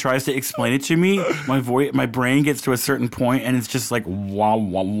time he tries to explain it to me, my brain gets to a certain point and it's just like wah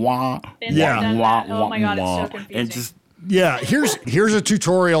wah wah. Wah. Oh my God, it's so confusing. And just Yeah, here's a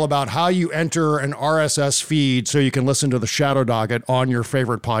tutorial about how you enter an RSS feed so you can listen to the Shadow Docket on your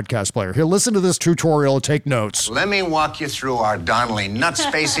favorite podcast player. Here, listen to this tutorial, take notes. Let me walk you through our Donnelly nut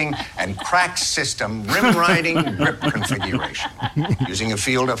spacing and crack system rim riding grip configuration. Using a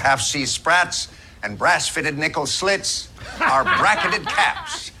field of half-C sprats and brass-fitted nickel slits, our bracketed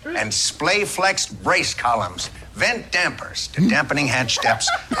caps and splay-flexed brace columns vent dampers to dampening hatch depths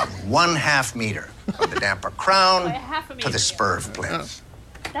of 1/2 meter. From the damper crown to the spurve plinth.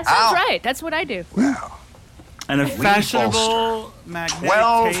 That sounds right. That's what I do. Well, and a fashionable magnetic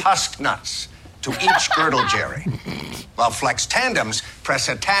 12 tape. husk nuts to each girdle jerry, while Flex Tandems press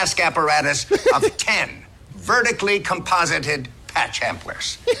a task apparatus of 10 vertically composited patch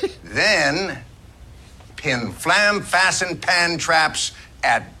amplers. Then pin flam-fastened pan traps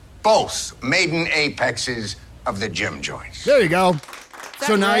at both maiden apexes of the gym joints. There you go.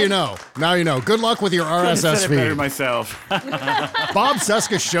 So now you know. Now you know. Good luck with your RSS feed. Better myself.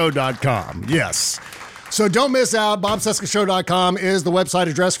 BobCescashow.com. Yes. So don't miss out. BobCescashow.com is the website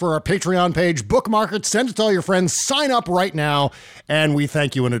address for our Patreon page. Bookmark it. Send it to all your friends. Sign up right now. And we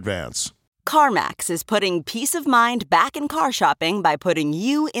thank you in advance. CarMax is putting peace of mind back in car shopping by putting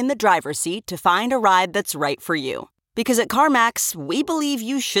you in the driver's seat to find a ride that's right for you. Because at CarMax, we believe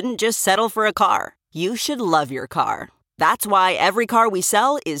you shouldn't just settle for a car. You should love your car. That's why every car we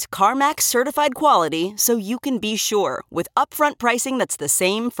sell is CarMax certified quality, so you can be sure with upfront pricing that's the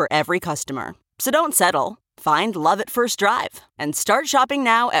same for every customer. So don't settle. Find love at first drive and start shopping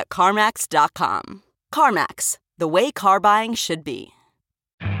now at CarMax.com. CarMax, the way car buying should be.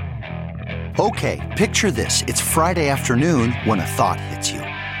 Okay, picture this. It's Friday afternoon when a thought hits you.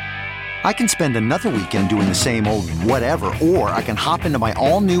 I can spend another weekend doing the same old whatever, or I can hop into my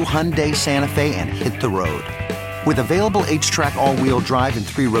all-new Hyundai Santa Fe and hit the road. With available H-Track all-wheel drive and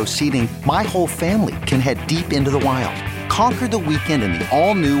 3-row seating, my whole family can head deep into the wild. Conquer the weekend in the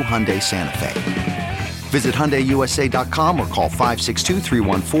all-new Hyundai Santa Fe. Visit HyundaiUSA.com or call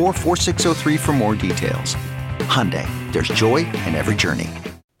 562-314-4603 for more details. Hyundai, there's joy in every journey.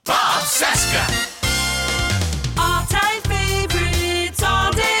 Bob Cesca. All-time favorites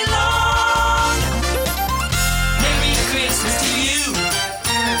all day long. Merry Christmas to you.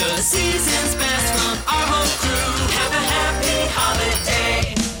 The season's best from our whole crew. Have a happy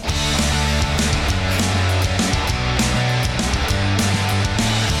holiday.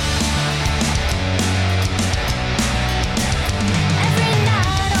 Every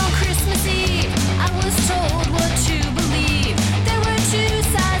night on Christmas Eve, I was told what to believe. There were two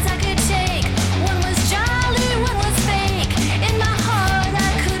sides I could take. One was jolly, one was fake. In my heart,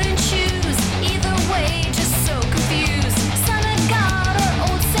 I couldn't choose. Either way, just so confused. Son of God or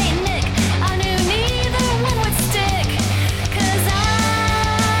old Saint Nick, I knew neither one would stick. 'Cause I'm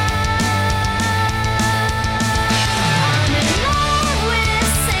in love with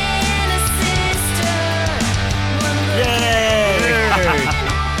Santa's sister.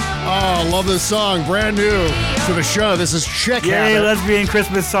 Oh, love this song. Brand new to the show. This is Chick Yay, Habit. lesbian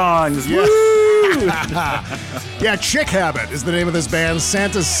Christmas songs. Yeah. Woo! Yeah, Chick Habit is the name of this band.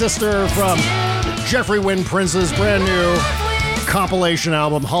 Santa's Sister from Jeffrey Wynn Prince's brand new compilation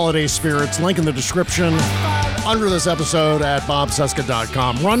album, Holiday Spirits. Link in the description under this episode at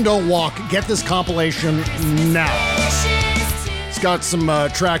bobcesca.com. Run, don't walk. Get this compilation now. It's got some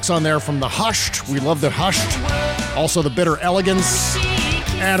tracks on there from The Hushed. We love The Hushed. Also The Bitter Elegance.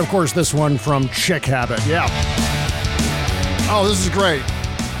 And, of course, this one from Chick Habit. Yeah. Oh, this is great.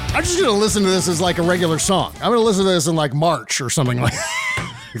 I'm just going to listen to this as like a regular song. I'm going to listen to this in like March or something like that.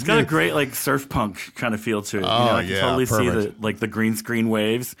 It's got a great like surf punk kind of feel to it. Oh, I can yeah, totally see perfect. the green screen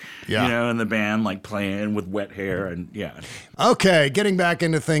waves. Yeah. And the band like playing with wet hair and yeah. Okay, getting back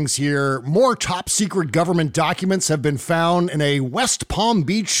into things here. More top secret government documents have been found in a West Palm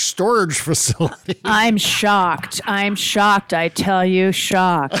Beach storage facility. I'm shocked. I tell you,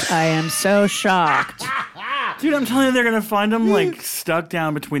 shocked. I am so shocked. Dude, I'm telling you, they're gonna find them like stuck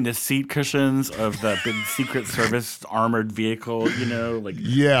down between the seat cushions of the big Secret Service armored vehicle.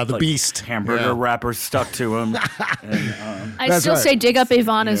 Yeah, the like beast. Hamburger wrapper stuck to them. And, I still say dig up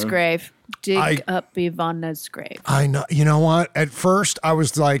Ivana's grave. Dig up Ivana's grave. I know. You know what? At first, I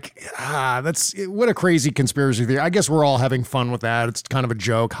was like, that's what a crazy conspiracy theory. I guess we're all having fun with that. It's kind of a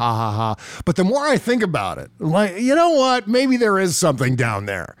joke. Ha, ha, ha. But the more I think about it, like, you know what? Maybe there is something down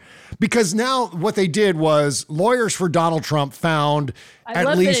there. Because now what they did was lawyers for Donald Trump found I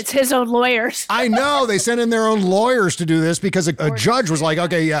love that it's his own lawyers. I know. They sent in their own lawyers to do this because a judge was like,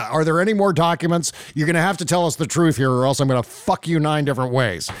 okay, yeah, are there any more documents? You're going to have to tell us the truth here or else I'm going to fuck you 9 different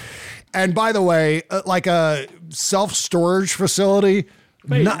ways. And by the way, like a self-storage facility,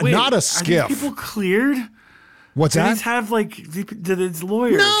 not a skiff. Are these people cleared? What's Do that? these have like it's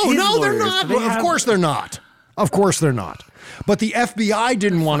lawyers? No, they're not. Of course they're not. Of course they're not. But the FBI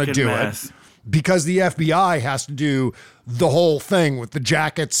didn't want to do it because the FBI has to do the whole thing with the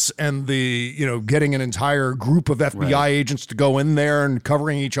jackets and the, getting an entire group of FBI agents to go in there and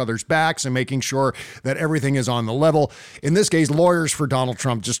covering each other's backs and making sure that everything is on the level. In this case, lawyers for Donald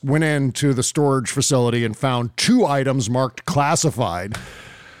Trump just went into the storage facility and found 2 items marked classified.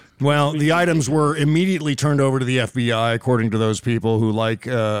 Well, the items were immediately turned over to the FBI, according to those people who, like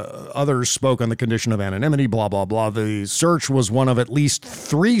others, spoke on the condition of anonymity, blah, blah, blah. The search was one of at least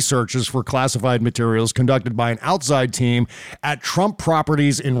 3 searches for classified materials conducted by an outside team at Trump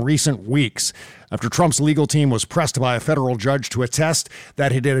properties in recent weeks. After Trump's legal team was pressed by a federal judge to attest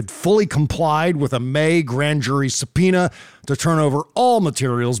that it had fully complied with a May grand jury subpoena to turn over all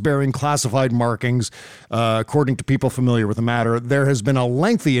materials bearing classified markings, according to people familiar with the matter, there has been a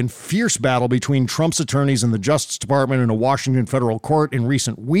lengthy and fierce battle between Trump's attorneys and the Justice Department in a Washington federal court in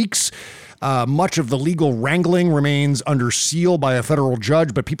recent weeks. Much of the legal wrangling remains under seal by a federal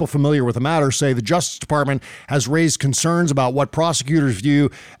judge, but people familiar with the matter say the Justice Department has raised concerns about what prosecutors view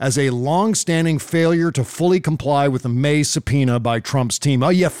as a long-standing failure to fully comply with the May subpoena by Trump's team. Oh,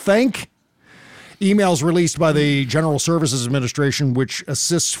 you think? Emails released by the General Services Administration, which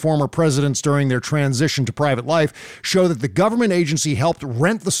assists former presidents during their transition to private life, show that the government agency helped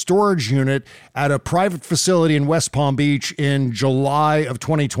rent the storage unit at a private facility in West Palm Beach in July of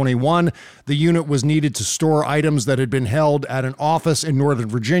 2021. The unit was needed to store items that had been held at an office in Northern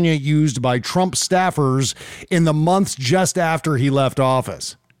Virginia used by Trump staffers in the months just after he left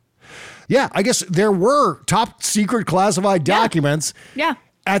office. Yeah, I guess there were top secret classified documents. Yeah.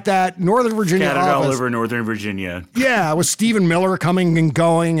 at that Northern Virginia Scattered office. all over Northern Virginia. Yeah, with Stephen Miller coming and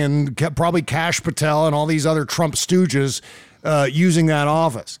going, and probably Kash Patel and all these other Trump stooges using that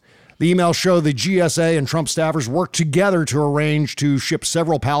office. The emails show the GSA and Trump staffers worked together to arrange to ship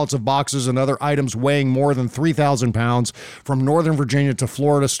several pallets of boxes and other items weighing more than 3,000 pounds from Northern Virginia to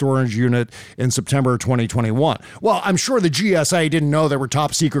Florida storage unit in September 2021. Well, I'm sure the GSA didn't know there were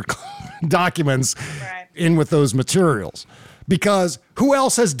top secret documents in with those materials, because who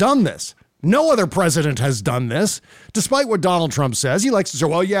else has done this? No other president has done this, despite what Donald Trump says. He likes to say,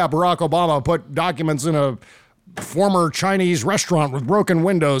 well, yeah, Barack Obama put documents in a former Chinese restaurant with broken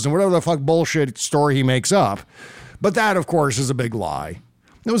windows and whatever the fuck bullshit story he makes up. But that, of course, is a big lie.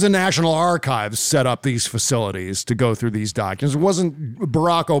 It was the National Archives set up these facilities to go through these documents. It wasn't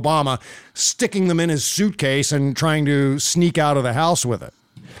Barack Obama sticking them in his suitcase and trying to sneak out of the house with it.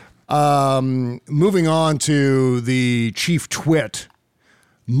 Moving on to the chief twit.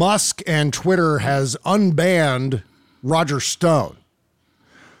 Musk and Twitter has unbanned Roger Stone.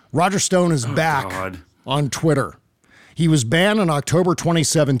 Roger Stone is back on Twitter. He was banned in October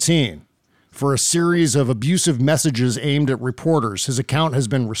 2017 for a series of abusive messages aimed at reporters. His account has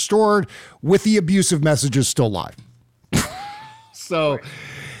been restored with the abusive messages still live. So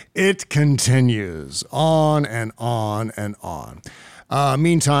it continues on and on and on.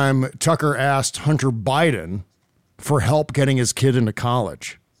 Meantime, Tucker asked Hunter Biden for help getting his kid into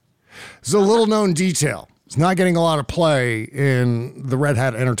college. It's a little known detail. It's not getting a lot of play in the Red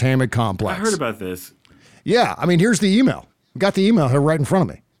Hat Entertainment Complex. I heard about this. Yeah, I mean, here's the email. We got the email here right in front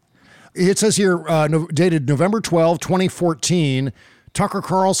of me. It says here, dated November 12, 2014, Tucker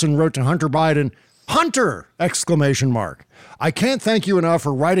Carlson wrote to Hunter Biden, Hunter! Exclamation mark. I can't thank you enough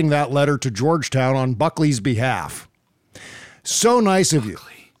for writing that letter to Georgetown on Buckley's behalf. So nice of you.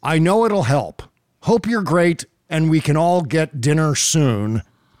 I know it'll help. Hope you're great and we can all get dinner soon.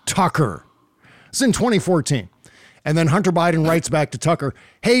 Tucker. It's in 2014. And then Hunter Biden writes back to Tucker,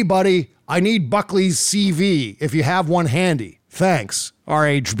 hey, buddy, I need Buckley's CV if you have one handy. Thanks,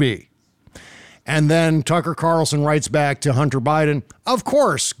 RHB. And then Tucker Carlson writes back to Hunter Biden, of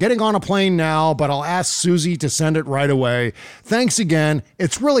course, getting on a plane now, but I'll ask Susie to send it right away. Thanks again.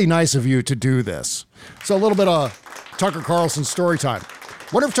 It's really nice of you to do this. So a little bit of Tucker Carlson story time.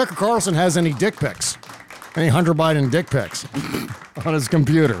 What if Tucker Carlson has any dick pics? Any Hunter Biden dick pics on his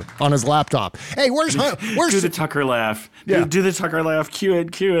computer, on his laptop? Hey, where's do the Tucker laugh? Yeah. Do the Tucker laugh. Cue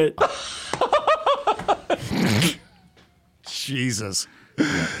it. Jesus.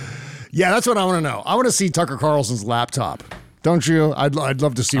 Yeah, that's what I want to know. I want to see Tucker Carlson's laptop. Don't you? I'd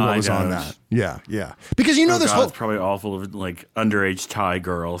love to see what was on that. Yeah. Because you know this whole... It's probably all full of like underage Thai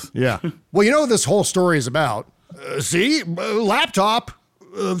girls. Yeah. Well, you know what this whole story is about. Laptop,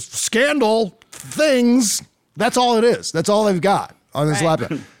 scandal, things. That's all it is. That's all they've got on this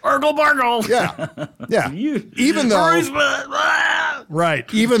laptop. Argle bargle. Yeah. Even though...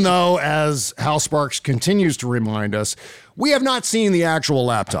 Right. Even though, as Hal Sparks continues to remind us, we have not seen the actual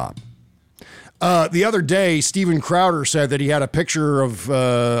laptop. The other day, Steven Crowder said that he had a picture of,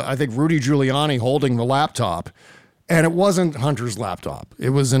 I think, Rudy Giuliani holding the laptop, and it wasn't Hunter's laptop.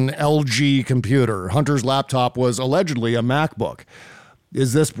 It was an LG computer. Hunter's laptop was allegedly a MacBook.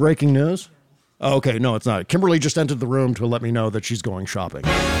 Is this breaking news? Oh, okay, no, it's not. Kimberly just entered the room to let me know that she's going shopping.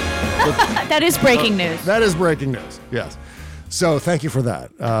 That is breaking news. That is breaking news, yes. So thank you for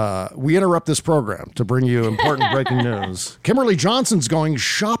that. We interrupt this program to bring you important breaking news. Kimberly Johnson's going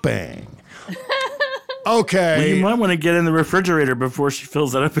shopping. Okay. Well, you might want to get in the refrigerator before she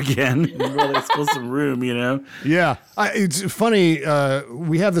fills it up again. Well, there's still some room, you know? Yeah. It's funny.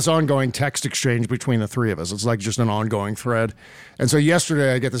 We have this ongoing text exchange between the three of us. It's like just an ongoing thread. And so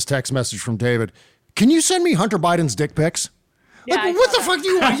yesterday I get this text message from David. Can you send me Hunter Biden's dick pics? Yeah, like, what the fuck do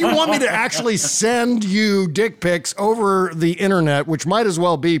you want? You want me to actually send you dick pics over the internet, which might as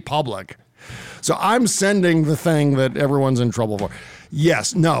well be public. So I'm sending the thing that everyone's in trouble for.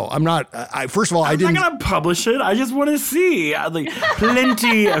 Yes, no, I'm not. First of all, I didn't. I'm not going to publish it. I just want to see. Like,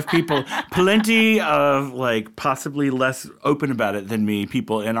 plenty of people, plenty of like possibly less open about it than me.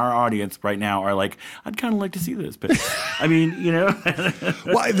 People in our audience right now are like, I'd kind of like to see this, but I mean, you know.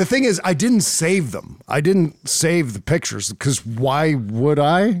 Well, the thing is, I didn't save them. I didn't save the pictures because why would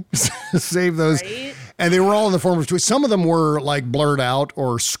I save those? Right? And they were all in the form of tweets. Some of them were like blurred out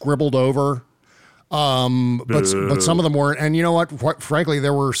or scribbled over. But some of them weren't. And you know what? Frankly,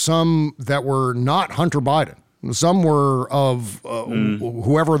 there were some that were not Hunter Biden. Some were of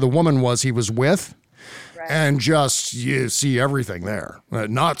whoever the woman was he was with. and just you see everything there,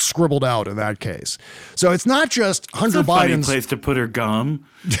 not scribbled out in that case. So it's not just Hunter It's a funny Biden's place to put her gum.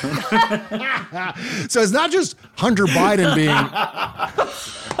 So it's not just Hunter Biden being.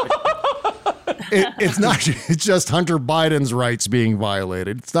 It's not. It's just Hunter Biden's rights being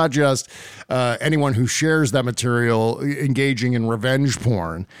violated. It's not just anyone who shares that material engaging in revenge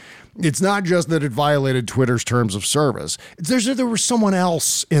porn. It's not just that it violated Twitter's terms of service. There was someone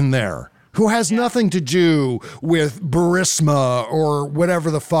else in there who has nothing to do with Burisma or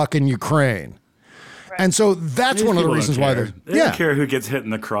whatever the fuck in Ukraine. And so that's These one of the people reasons don't why care. they're. They don't care who gets hit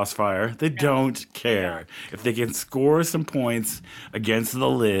in the crossfire. They don't care. If they can score some points against the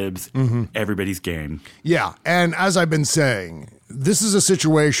libs, everybody's game. Yeah. And as I've been saying, this is a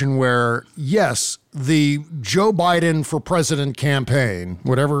situation where, yes, the Joe Biden for president campaign,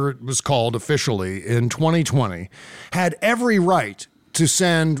 whatever it was called officially in 2020, had every right to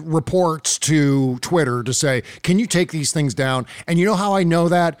send reports to Twitter to say, can you take these things down? And you know how I know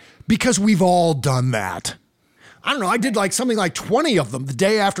that? Because we've all done that. I don't know. I did something like 20 of them the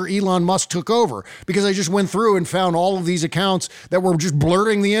day after Elon Musk took over because I just went through and found all of these accounts that were just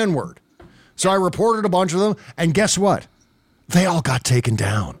blurting the N-word. So I reported a bunch of them, and guess what? They all got taken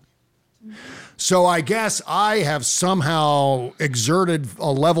down. So I guess I have somehow exerted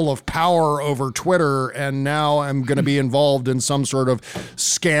a level of power over Twitter, and now I'm going to be involved in some sort of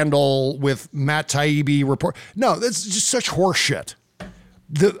scandal with Taibbi report. No, that's just such horseshit.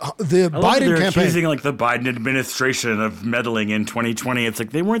 The Biden they're campaign accusing the Biden administration of meddling in 2020. It's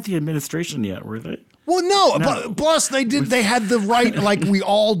like they weren't the administration yet, were they? Well, no. But plus they did. They had the right, like we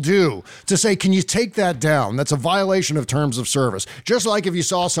all do, to say, "Can you take that down?" That's a violation of terms of service. Just like if you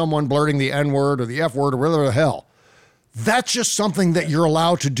saw someone blurting the N-word or the F-word or whatever the hell, that's just something that you're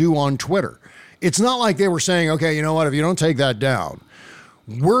allowed to do on Twitter. It's not like they were saying, "Okay, you know what? If you don't take that down,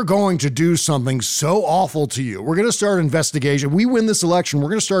 we're going to do something so awful to you. We're going to start investigation. We win this election. We're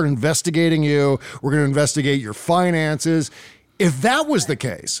going to start investigating you. We're going to investigate your finances." If that was the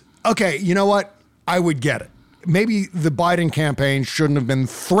case, okay, you know what? I would get it. Maybe the Biden campaign shouldn't have been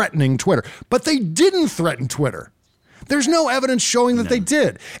threatening Twitter, but they didn't threaten Twitter. There's no evidence showing that they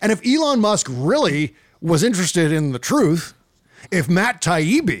did. And if Elon Musk really was interested in the truth, if Matt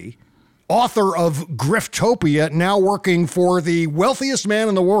Taibbi, author of Griftopia, now working for the wealthiest man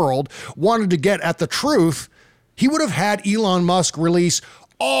in the world, wanted to get at the truth, he would have had Elon Musk release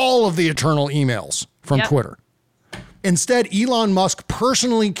all of the eternal emails from Twitter. Instead, Elon Musk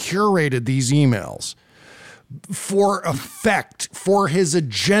personally curated these emails for effect, for his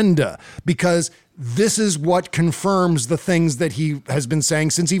agenda, because this is what confirms the things that he has been saying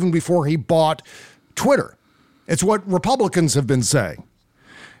since even before he bought Twitter. It's what Republicans have been saying.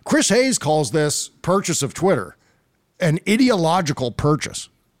 Chris Hayes calls this purchase of Twitter an ideological purchase.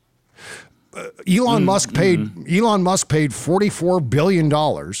 Elon Musk paid $44 billion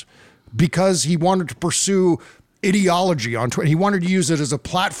because he wanted to pursue ideology on Twitter. He wanted to use it as a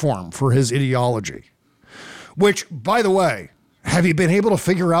platform for his ideology, which, by the way, have you been able to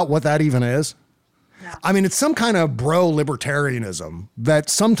figure out what that even is? No. I mean, it's some kind of bro-libertarianism that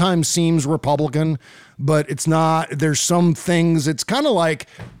sometimes seems Republican, but it's not. There's some things. It's kind of like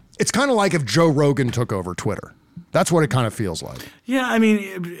if Joe Rogan took over Twitter. That's what it kind of feels like. Yeah, I mean,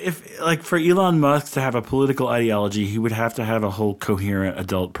 if for Elon Musk to have a political ideology, he would have to have a whole coherent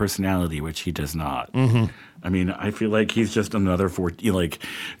adult personality, which he does not. Mm-hmm. I mean, I feel like he's just another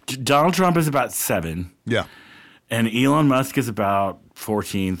Donald Trump is about 7. Yeah. And Elon Musk is about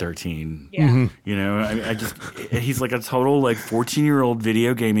 14, 13. Yeah. Mm-hmm. You know, he's like a total 14-year-old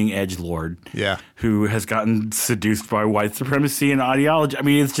video gaming edgelord. Yeah. Who has gotten seduced by white supremacy and ideology. I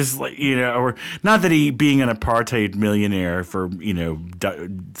mean, it's just or not that he being an apartheid millionaire for,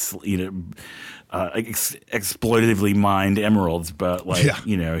 exploitatively mined emeralds, but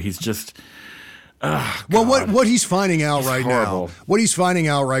he's just. Well, what he's finding out right now,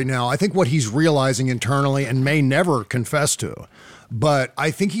 I think what he's realizing internally and may never confess to, but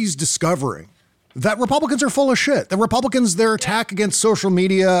I think he's discovering that Republicans are full of shit. The Republicans, their attack against social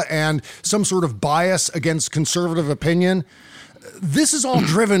media and some sort of bias against conservative opinion, this is all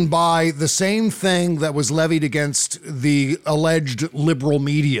driven by the same thing that was levied against the alleged liberal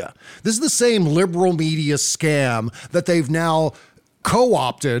media. This is the same liberal media scam that they've now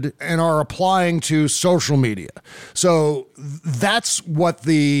co-opted and are applying to social media. So that's what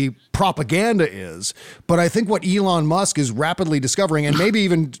the propaganda is. But I think what Elon Musk is rapidly discovering, and maybe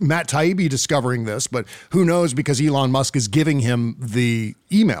even Matt Taibbi discovering this, but who knows, because Elon Musk is giving him the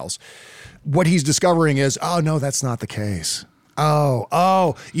emails. What he's discovering is, oh no, that's not the case.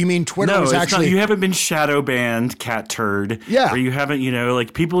 Oh, you mean Twitter was actually... you haven't been shadow banned, cat turd. Yeah. Or you haven't,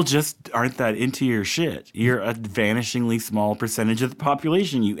 like people just aren't that into your shit. You're a vanishingly small percentage of the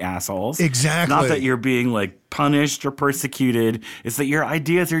population, you assholes. Exactly. Not that you're being like punished or persecuted. It's that your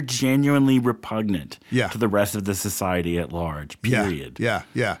ideas are genuinely repugnant to the rest of the society at large, period.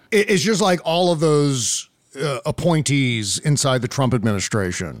 Yeah. It's just like all of those... appointees inside the Trump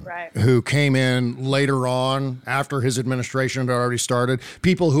administration who came in later on after his administration had already started,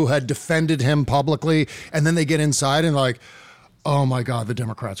 people who had defended him publicly, and then they get inside and like, oh my God, the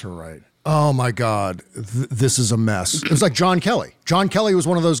Democrats are right. Oh my God, this is a mess. It was like John Kelly. John Kelly was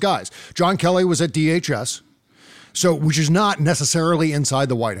one of those guys. John Kelly was at DHS, which is not necessarily inside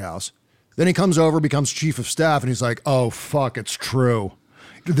the White House. Then he comes over, becomes chief of staff, and he's like, oh fuck, it's true.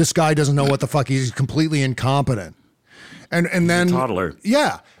 This guy doesn't know what the fuck. He's completely incompetent. And then he's a toddler.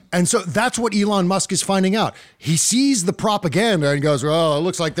 Yeah. And so that's what Elon Musk is finding out. He sees the propaganda and goes, well, it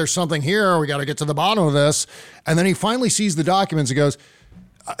looks like there's something here. We got to get to the bottom of this. And then he finally sees the documents and goes,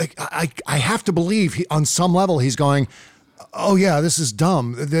 I have to believe on some level he's going, oh yeah, this is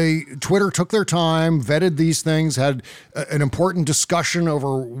dumb. Twitter took their time, vetted these things, had an important discussion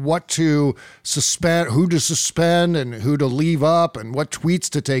over what to suspend, who to suspend and who to leave up and what tweets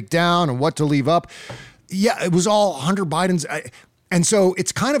to take down and what to leave up. Yeah, it was all Hunter Biden's. And so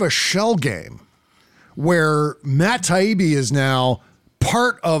it's kind of a shell game where Matt Taibbi is now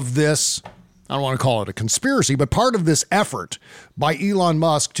part of this, I don't want to call it a conspiracy, but part of this effort by Elon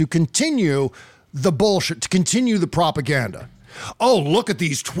Musk to continue the bullshit, to continue the propaganda. Oh, look at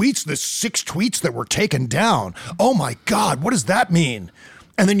these tweets, the 6 tweets that were taken down. Oh my God, what does that mean?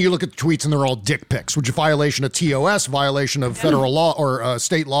 And then you look at the tweets and they're all dick pics, which is a violation of TOS, violation of federal law or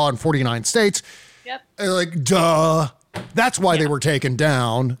state law in 49 states. Yep. Like, duh. That's why they were taken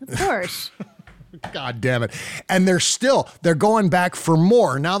down. Of course. God damn it. And they're going back for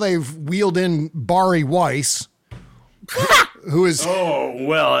more. Now they've wheeled in Bari Weiss, who is... Oh,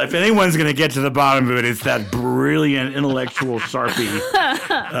 well, if anyone's going to get to the bottom of it, it's that brilliant intellectual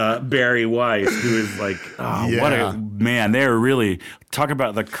Sharpie, Barry Weiss, who is like, what a man. They're really, talk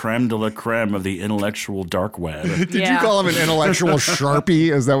about the creme de la creme of the intellectual dark web. Did you call him an intellectual Sharpie?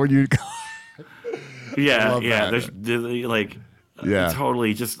 Is that what you call Yeah. There's like...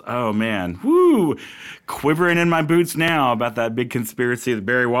 Totally just, oh man, whoo, quivering in my boots now about that big conspiracy that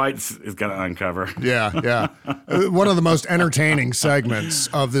Barry White is going to uncover. Yeah. One of the most entertaining segments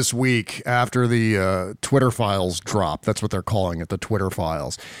of this week after the Twitter files dropped, that's what they're calling it, the Twitter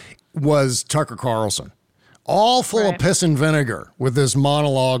files, was Tucker Carlson. All full of piss and vinegar with this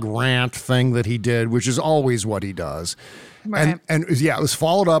monologue rant thing that he did, which is always what he does. Right. And it was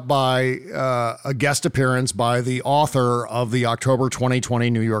followed up by a guest appearance by the author of the October 2020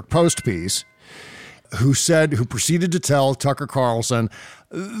 New York Post piece, who proceeded to tell Tucker Carlson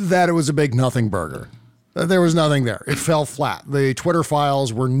that it was a big nothing burger. There was nothing there. It fell flat. The Twitter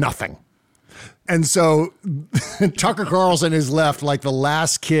files were nothing. And so Tucker Carlson is left like the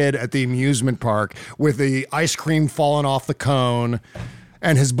last kid at the amusement park with the ice cream falling off the cone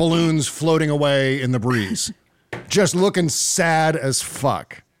and his balloons floating away in the breeze. Just looking sad as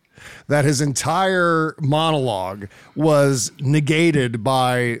fuck. That his entire monologue was negated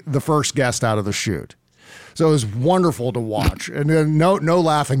by the first guest out of the chute. So it was wonderful to watch. And no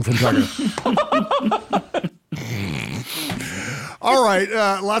laughing from Tucker. All right,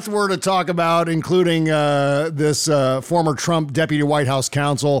 lots more to talk about, including this former Trump deputy White House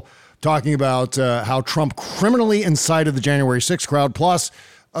counsel talking about how Trump criminally incited the January 6th crowd, plus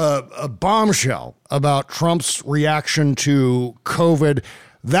a bombshell about Trump's reaction to COVID.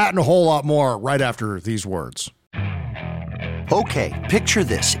 That and a whole lot more right after these words. Okay, picture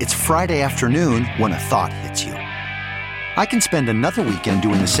this. It's Friday afternoon when a thought hits you. I can spend another weekend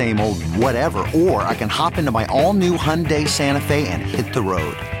doing the same old whatever, or I can hop into my all-new Hyundai Santa Fe and hit the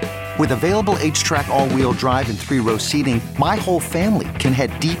road. With available H-Track all-wheel drive and 3-row seating, my whole family can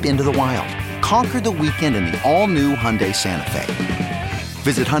head deep into the wild. Conquer the weekend in the all-new Hyundai Santa Fe.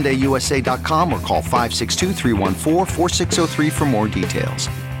 Visit HyundaiUSA.com or call 562-314-4603 for more details.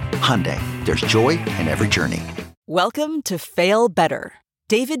 Hyundai, there's joy in every journey. Welcome to Fail Better,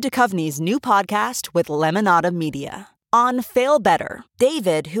 David Duchovny's new podcast with Lemonada Media. On Fail Better,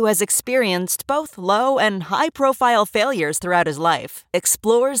 David, who has experienced both low and high-profile failures throughout his life,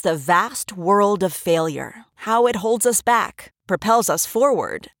 explores the vast world of failure, how it holds us back, propels us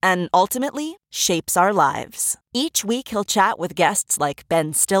forward, and ultimately shapes our lives. Each week he'll chat with guests like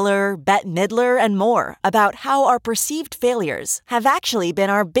Ben Stiller, Bette Midler, and more about how our perceived failures have actually been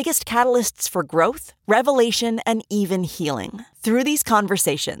our biggest catalysts for growth, revelation, and even healing. Through these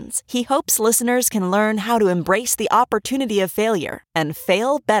conversations, he hopes listeners can learn how to embrace the opportunity of failure and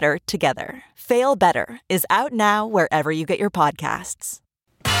fail better together. Fail Better is out now wherever you get your podcasts.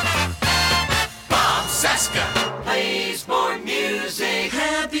 Bob Cesca plays more music.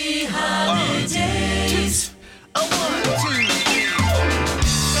 Happy holidays. A 1, 2, 3.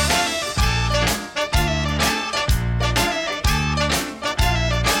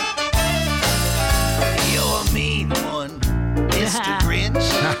 You're a mean one, Mr. Grinch.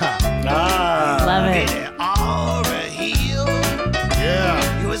 Love it. Or a heel.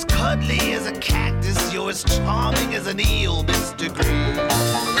 Yeah. You're as cuddly as a cactus. You're as charming as an eel, Mr.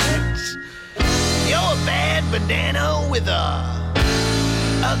 Grinch. You're a bad banana with a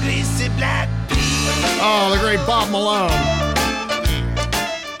greasy black pea. Oh, the great Bob Malone.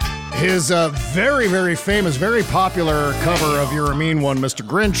 His very, very famous, very popular cover of You're a Mean One, Mr.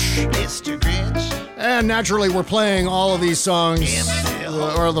 Grinch. Mr. Grinch. And naturally, we're playing all of these songs,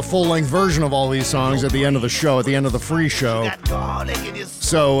 or the full-length version of all these songs at the end of the show, at the end of the free show.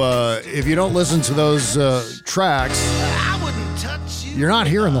 So if you don't listen to those tracks, you're not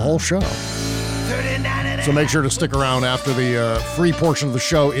hearing the whole show. So make sure to stick around after the free portion of the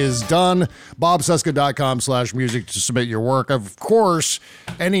show is done. BobCesca.com/music to submit your work. Of course,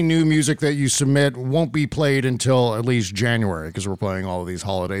 any new music that you submit won't be played until at least January because we're playing all of these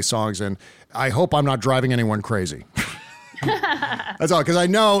holiday songs. And I hope I'm not driving anyone crazy. That's all, because I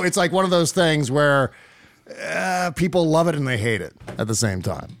know it's like one of those things where people love it and they hate it at the same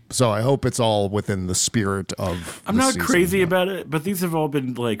time. So I hope it's all within the spirit of I'm not crazy about it, but these have all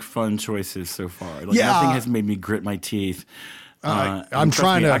been like fun choices so far. Like, nothing has made me grit my teeth. I'm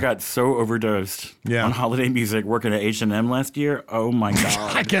trying to. I got so overdosed on holiday music working at H&M last year. Oh my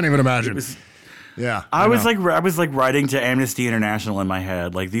god! I can't even imagine. I was like writing to Amnesty International in my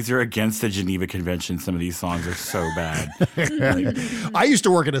head. Like, these are against the Geneva Convention. Some of these songs are so bad. I used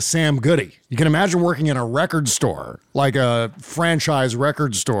to work at a Sam Goody. You can imagine working in a record store, like a franchise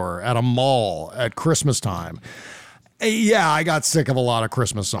record store at a mall at Christmas time. Yeah, I got sick of a lot of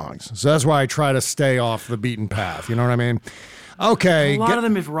Christmas songs. So that's why I try to stay off the beaten path. You know what I mean? Okay. A lot of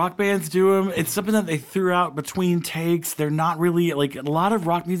them, if rock bands do them, it's something that they threw out between takes. They're not really, like, a lot of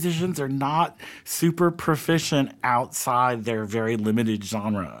rock musicians are not super proficient outside their very limited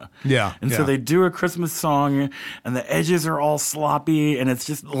genre. Yeah. And so they do a Christmas song, and the edges are all sloppy, and it's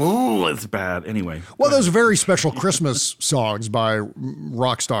just, oh, it's bad. Anyway. Well, those very special Christmas songs by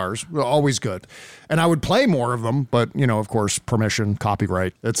rock stars, always good. And I would play more of them, but, you know, of course, permission,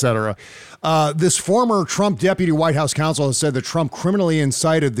 copyright, etc. This former Trump deputy White House counsel has said that Trump criminally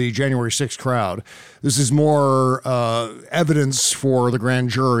incited the January 6th crowd. This is more evidence for the grand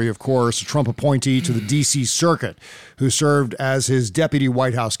jury, of course. A Trump appointee to the D.C. Circuit, who served as his deputy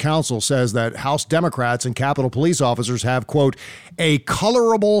White House counsel, says that House Democrats and Capitol Police officers have, quote, a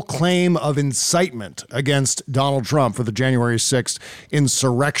colorable claim of incitement against Donald Trump for the January 6th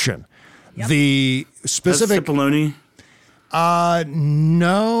insurrection. Yep. The specific... That's Cipollone?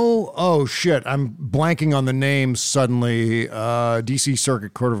 No. Oh, shit. I'm blanking on the name suddenly. D.C.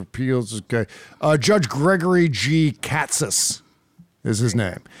 Circuit Court of Appeals. Okay. Judge Gregory G. Katsas is his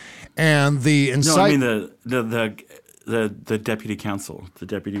name. And the incitement... No, I mean the deputy counsel, the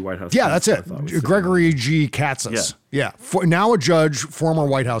deputy White House counsel. Yeah, that's it. Gregory G. Katsas. Yeah. Now a judge, former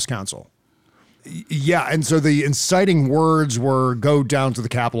White House counsel. Yeah, and so the inciting words were go down to the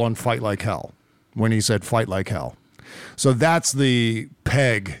Capitol and fight like hell when he said fight like hell. So that's the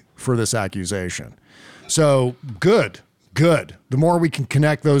peg for this accusation. So good. The more we can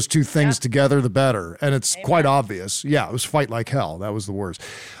connect those two things together, the better. And it's quite obvious. Yeah, it was fight like hell. That was the words.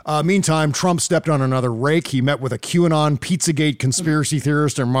 Meantime, Trump stepped on another rake. He met with a QAnon Pizzagate conspiracy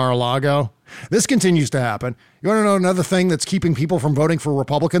theorist in Mar-a-Lago. This continues to happen. You want to know another thing that's keeping people from voting for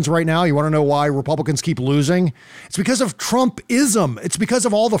Republicans right now? You want to know why Republicans keep losing? It's because of Trumpism. It's because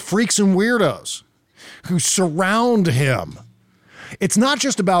of all the freaks and weirdos who surround him. It's not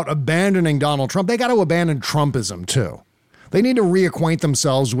just about abandoning Donald Trump. They got to abandon Trumpism too. They need to reacquaint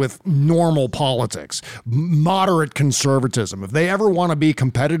themselves with normal politics, moderate conservatism. If they ever want to be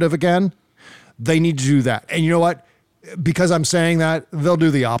competitive again, they need to do that. And you know what? Because I'm saying that, they'll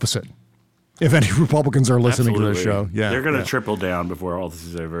do the opposite. If any Republicans are listening to this show. Yeah, they're going to triple down before all this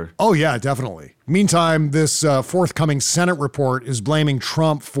is over. Oh, yeah, definitely. Meantime, this forthcoming Senate report is blaming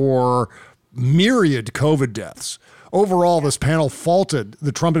Trump for myriad COVID deaths. Overall, this panel faulted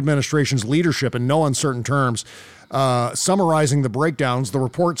the Trump administration's leadership in no uncertain terms. Summarizing the breakdowns, the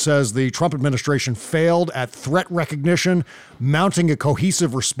report says the Trump administration failed at threat recognition, mounting a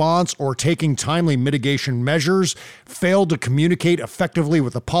cohesive response, or taking timely mitigation measures, failed to communicate effectively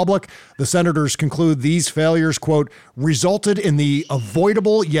with the public. The senators conclude these failures, quote, resulted in the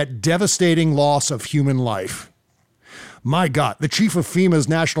avoidable yet devastating loss of human life. My God, the chief of FEMA's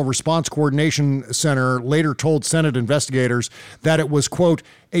National Response Coordination Center later told Senate investigators that it was, quote,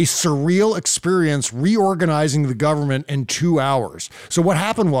 a surreal experience reorganizing the government in 2 hours. So what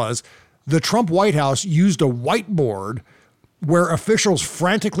happened was the Trump White House used a whiteboard where officials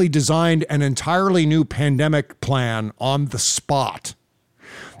frantically designed an entirely new pandemic plan on the spot.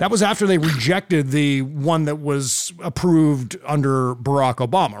 That was after they rejected the one that was approved under Barack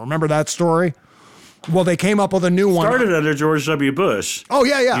Obama. Remember that story? Well, they came up with a new one. Started under George W. Bush. Oh,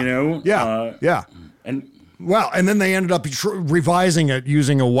 yeah. You know? Yeah. And then they ended up revising it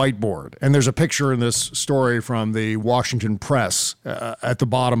using a whiteboard. And there's a picture in this story from the Washington Press. At the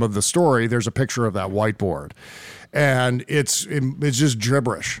bottom of the story, there's a picture of that whiteboard. And it's just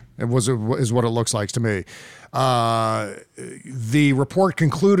gibberish. Is what it looks like to me. The report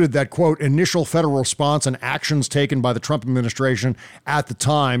concluded that, quote, initial federal response and actions taken by the Trump administration at the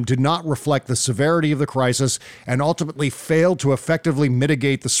time did not reflect the severity of the crisis and ultimately failed to effectively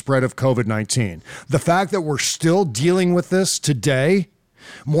mitigate the spread of COVID-19. The fact that we're still dealing with this today,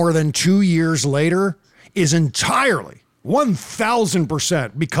 more than 2 years later, is entirely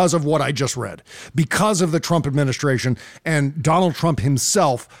 1,000% because of what I just read, because of the Trump administration and Donald Trump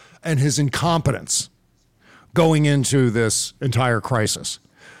himself and his incompetence going into this entire crisis.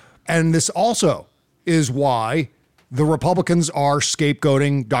 And this also is why the Republicans are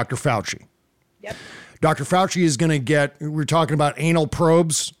scapegoating Dr. Fauci. Yep. Dr. Fauci is going to we were talking about anal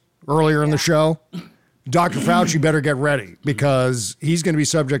probes earlier in the show. Dr. Fauci better get ready because he's going to be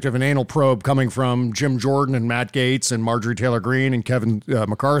subject of an anal probe coming from Jim Jordan and Matt Gaetz and Marjorie Taylor Greene and Kevin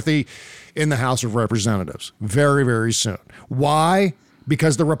McCarthy in the House of Representatives very, very soon. Why?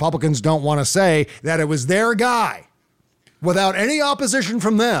 Because the Republicans don't want to say that it was their guy, without any opposition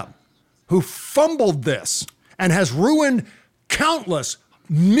from them, who fumbled this and has ruined countless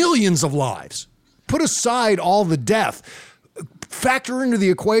millions of lives. Put aside all the death. Factor into the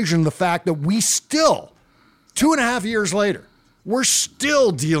equation the fact that we still, 2.5 years later, we're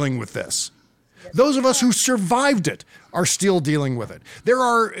still dealing with this. Those of us who survived it are still dealing with it. There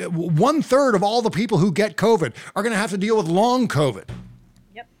are 1/3 of all the people who get COVID are going to have to deal with long COVID.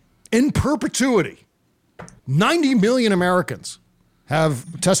 In perpetuity. 90 million Americans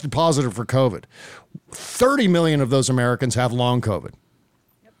have tested positive for COVID. 30 million of those Americans have long COVID.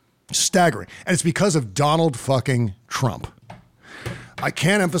 Staggering. And it's because of Donald fucking Trump. I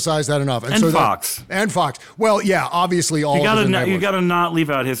can't emphasize that enough. And so Fox. And Fox. Well, yeah, obviously all you of them. You got to not leave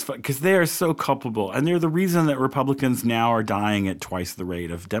out his, because they are so culpable. And they're the reason that Republicans now are dying at twice the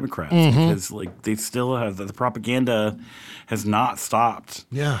rate of Democrats. Mm-hmm. Because like they still have, the propaganda has not stopped.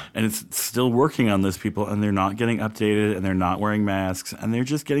 Yeah. And it's still working on those people, and they're not getting updated, and they're not wearing masks, and they're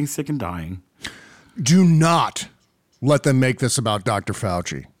just getting sick and dying. Do not let them make this about Dr.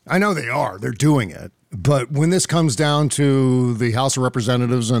 Fauci. I know they are. They're doing it. But when this comes down to the House of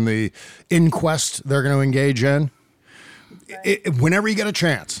Representatives and the inquest they're going to engage in, whenever you get a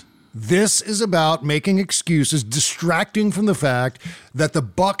chance, this is about making excuses, distracting from the fact that the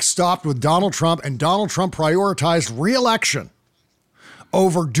buck stopped with Donald Trump, and Donald Trump prioritized re-election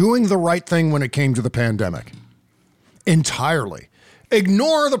over doing the right thing when it came to the pandemic. Entirely.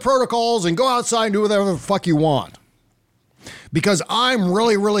 Ignore the protocols and go outside and do whatever the fuck you want. Because I'm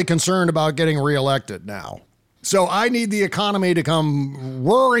really, really concerned about getting reelected now. So I need the economy to come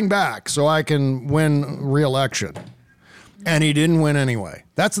roaring back so I can win reelection. And he didn't win anyway.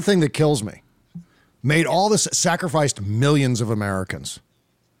 That's the thing that kills me. Made all this, sacrificed millions of Americans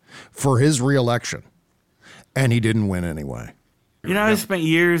for his reelection. And he didn't win anyway. You know, I spent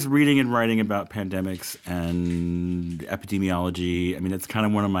years reading and writing about pandemics and epidemiology. I mean, it's kind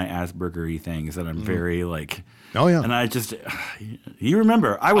of one of my Asperger-y things that I'm very like... Oh, yeah. And I just, you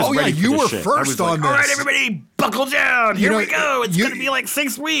remember, I was ready for you this were shit. first I was on like, all this. right, everybody, buckle down. Here we go. It's going to be like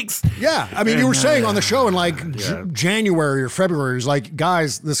 6 weeks. Yeah. I mean, you were saying on the show in like January or February, it was like,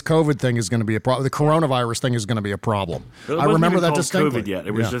 guys, this COVID thing is going to be a problem. The coronavirus thing is going to be a problem. I remember that called distinctly. COVID yet.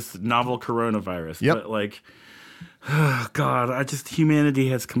 It was just novel coronavirus. Yep. But like, oh God, humanity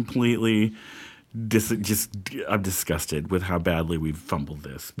has completely I'm disgusted with how badly we've fumbled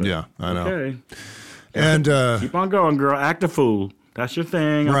this. But, yeah, I know. Okay. And keep on going, girl. Act a fool. That's your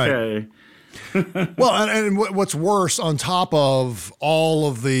thing. Okay. Right. Well, and what's worse, on top of all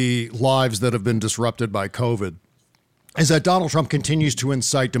of the lives that have been disrupted by COVID, is that Donald Trump continues to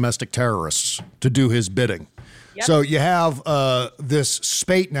incite domestic terrorists to do his bidding. Yep. So you have this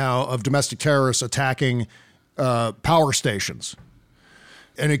spate now of domestic terrorists attacking power stations.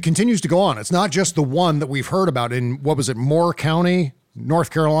 And it continues to go on. It's not just the one that we've heard about in, what was it, Moore County, North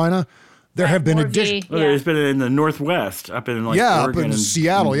Carolina? There have been additional. Well, there's been in the Northwest, up in like up Oregon in and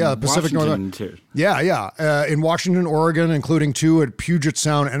Seattle, Pacific Washington Northwest. Yeah. In Washington, Oregon, including 2 at Puget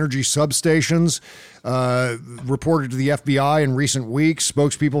Sound energy substations, reported to the FBI in recent weeks.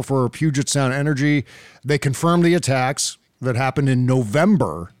 Spokespeople for Puget Sound Energy, they confirmed the attacks that happened in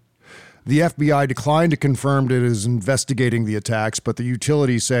November. The FBI declined to confirm it is investigating the attacks, but the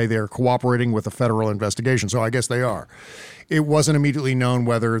utilities say they're cooperating with a federal investigation, so I guess they are. It wasn't immediately known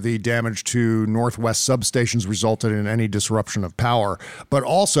whether the damage to Northwest substations resulted in any disruption of power, but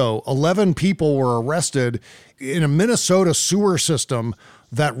also 11 people were arrested in a Minnesota sewer system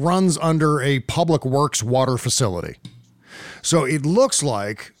that runs under a public works water facility. So it looks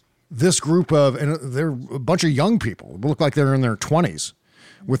like this group of, and they're a bunch of young people, look like they're in their 20s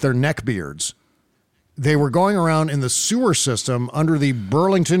with their neck beards. They were going around in the sewer system under the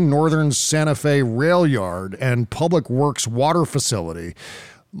Burlington Northern Santa Fe rail yard and public works water facility.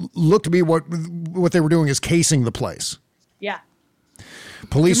 Looked to be what they were doing is casing the place. Yeah.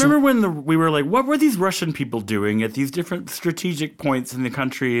 Police. Remember when we were like, what were these Russian people doing at these different strategic points in the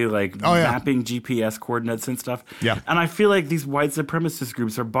country, like mapping GPS coordinates and stuff? Yeah. And I feel like these white supremacist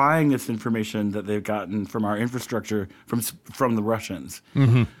groups are buying this information that they've gotten from our infrastructure from the Russians.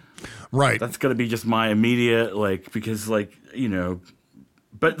 Mm-hmm. Right. That's going to be just my immediate, because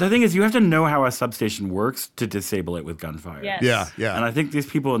but the thing is, you have to know how a substation works to disable it with gunfire. Yes. Yeah. And I think these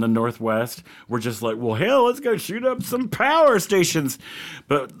people in the Northwest were just like, well, hell, let's go shoot up some power stations.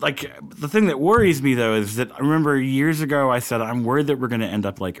 But the thing that worries me, though, is that I remember years ago I said, I'm worried that we're going to end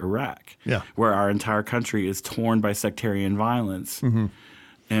up like Iraq, where our entire country is torn by sectarian violence. Mm-hmm.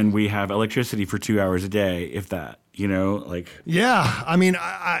 And we have electricity for 2 hours a day, if that. Yeah, I mean,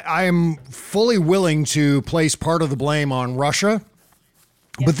 I am fully willing to place part of the blame on Russia,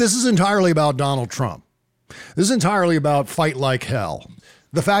 but this is entirely about Donald Trump. This is entirely about fight like hell.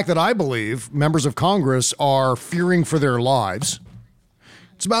 The fact that I believe members of Congress are fearing for their lives.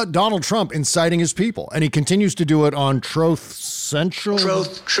 It's about Donald Trump inciting his people, and he continues to do it on Truth Central.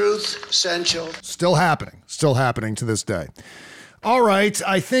 Truth Central. Still happening to this day. All right,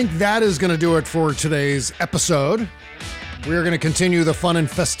 I think that is going to do it for today's episode. We are going to continue the fun and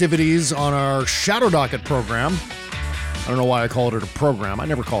festivities on our Shadow Docket program. I don't know why I call it a program. I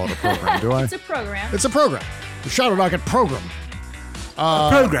never call it a program, do I? It's a program. It's a program. The Shadow Docket program. A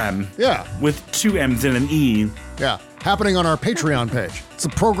program. Yeah. With 2 M's and an E. Yeah. Happening on our Patreon page. It's a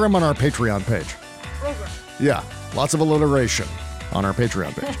program on our Patreon page. Program. Yeah. Lots of alliteration on our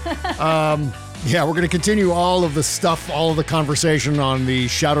Patreon page. Yeah, we're going to continue all of the stuff, all of the conversation on the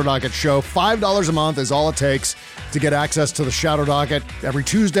Shadow Docket show. $5 a month is all it takes to get access to the Shadow Docket every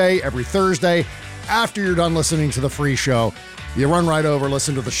Tuesday, every Thursday. After you're done listening to the free show, you run right over,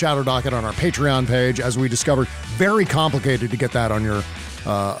 listen to the Shadow Docket on our Patreon page. As we discovered, very complicated to get that on your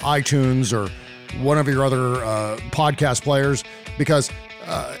iTunes or one of your other podcast players because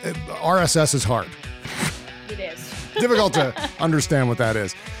RSS is hard. It is. Difficult to understand what that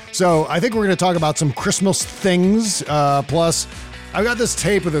is. So I think we're going to talk about some Christmas things. Plus, I've got this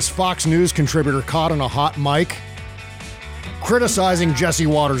tape of this Fox News contributor caught on a hot mic criticizing Jesse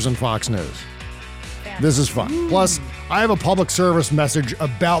Waters and Fox News. This is fun. Plus, I have a public service message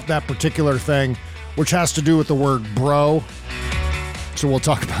about that particular thing, which has to do with the word bro. So we'll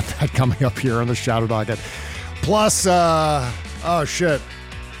talk about that coming up here on the Shadow Docket. Plus, oh shit,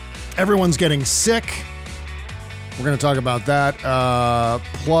 everyone's getting sick. We're going to talk about that.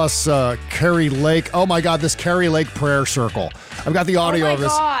 Plus, Carrie Lake. Oh my God, this Carrie Lake prayer circle. I've got the audio of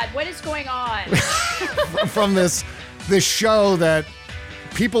this. Oh my God, what is going on? From this show that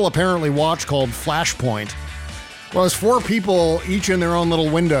people apparently watch called Flashpoint. Well, it's 4 people, each in their own little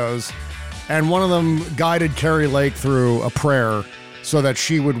windows, and one of them guided Carrie Lake through a prayer so that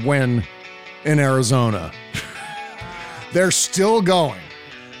she would win in Arizona. They're still going.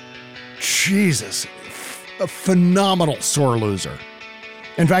 Jesus. A phenomenal sore loser.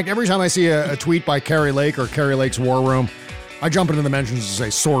 In fact, every time I see a tweet by Carrie Lake or Carrie Lake's War Room, I jump into the mentions and say,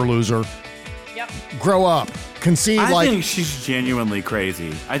 sore loser. Yep. Grow up. Concede I think she's genuinely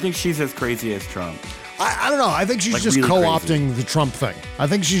crazy. I think she's as crazy as Trump. I don't know. I think she's just really co-opting crazy. the Trump thing. I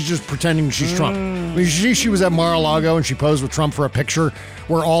think she's just pretending she's Trump. I mean, she was at Mar-a-Lago and she posed with Trump for a picture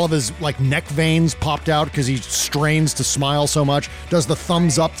where all of his neck veins popped out because he strains to smile so much. Does the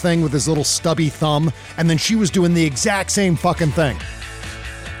thumbs up thing with his little stubby thumb. And then she was doing the exact same fucking thing.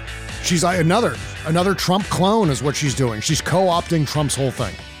 She's like Another Trump clone is what she's doing. She's co-opting Trump's whole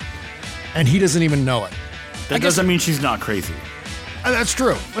thing. And he doesn't even know it. That doesn't mean she's not crazy. That's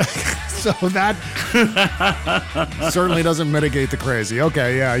true. So that certainly doesn't mitigate the crazy.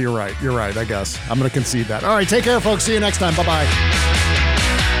 Okay, yeah, you're right. You're right, I guess. I'm going to concede that. All right, take care, folks. See you next time. Bye-bye.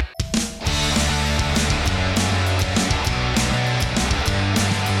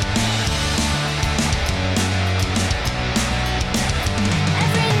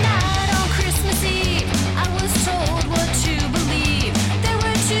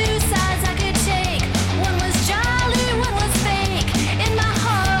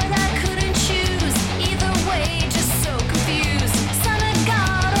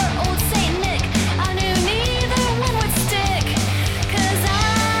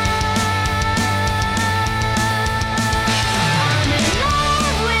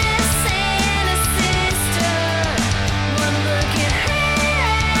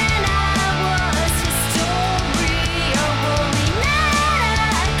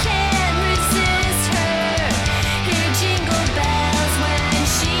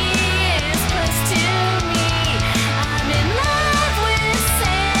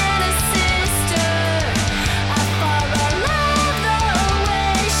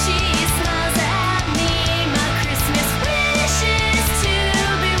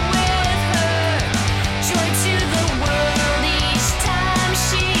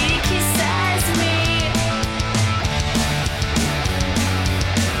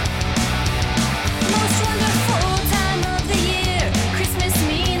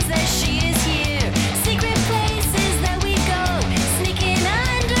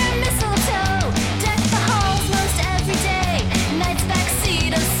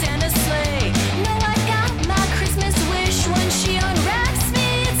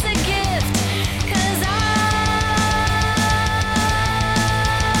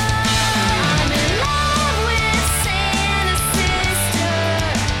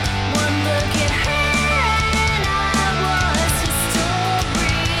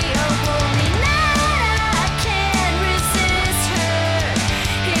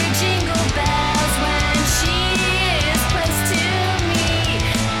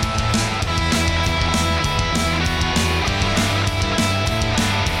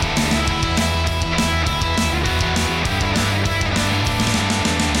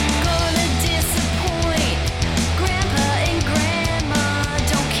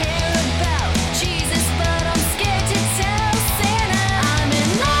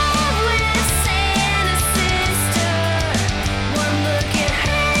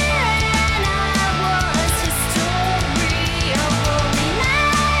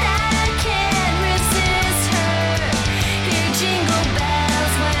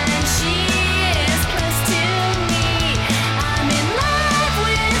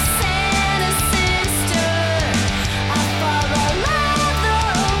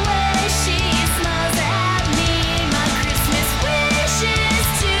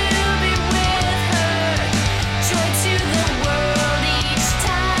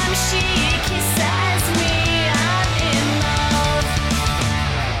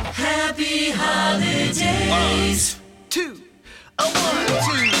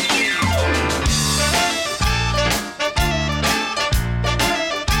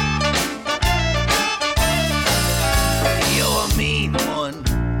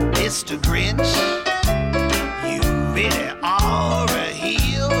 Mr. Grinch. You really are a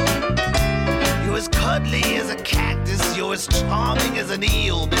heel. You're as cuddly as a cactus. You're as charming as an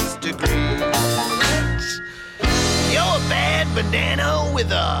eel, Mr. Grinch. You're a bad banana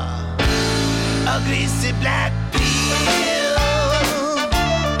with a greasy black peel.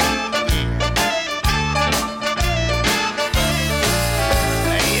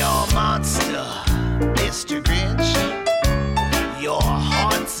 You're a monster, Mr. Grinch. Your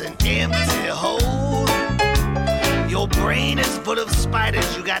heart's an empty hole. Your brain is full of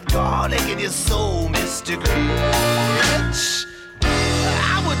spiders. You got garlic in your soul, Mr. Grinch.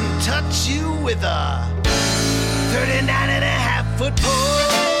 I wouldn't touch you with a 39.5-foot pole.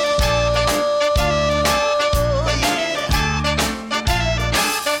 Yeah.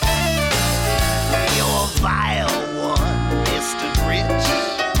 You're a vile one, Mr. Grinch.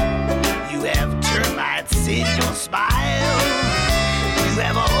 You have termites in your smile. You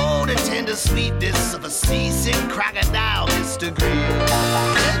have all the tender sweetness of a seasick crocodile, Mr.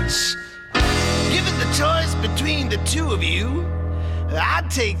 Grinch. Given the choice between the two of you, I'd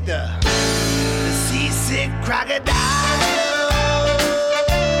take the seasick crocodile.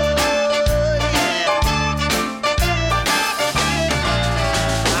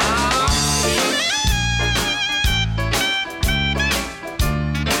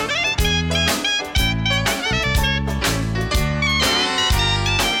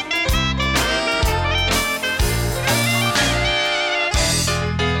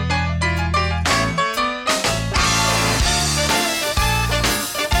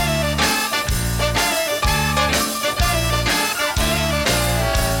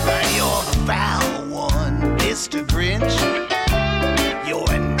 Mr. Grinch. You're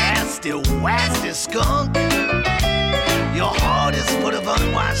a nasty, wasty skunk. Your heart is full of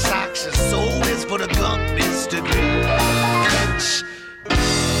unwashed socks. Your soul is full of gunk, Mr. Grinch. The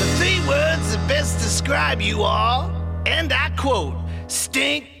 3 words that best describe you are, and I quote,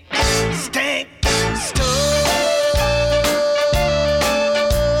 stink, stank, stunk.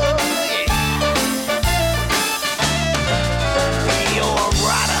 You're a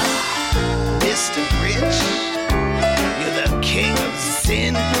rotter, Mr. Grinch. You're the king of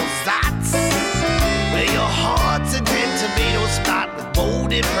sinful thoughts. Well, your heart's a dead tomato spot with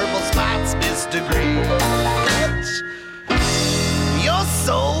bolded purple spots, Mr. Grinch. Your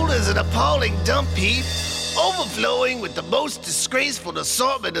soul is an appalling dump heap, overflowing with the most disgraceful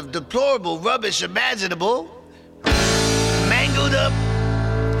assortment of deplorable rubbish imaginable. Mangled up,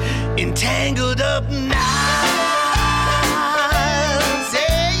 entangled up knives. Yeah.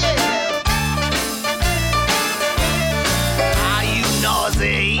 Are you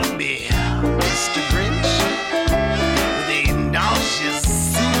nauseating me, Mr. Grinch? With a nauseous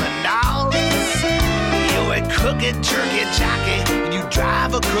human You're a crooked turkey jockey, and you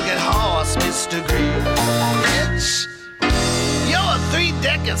drive a crooked horse, Mr. Grinch. You're a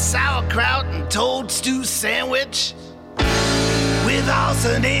 3-decker sauerkraut and toad stew sandwich with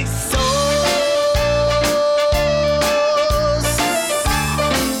arsenic sauce.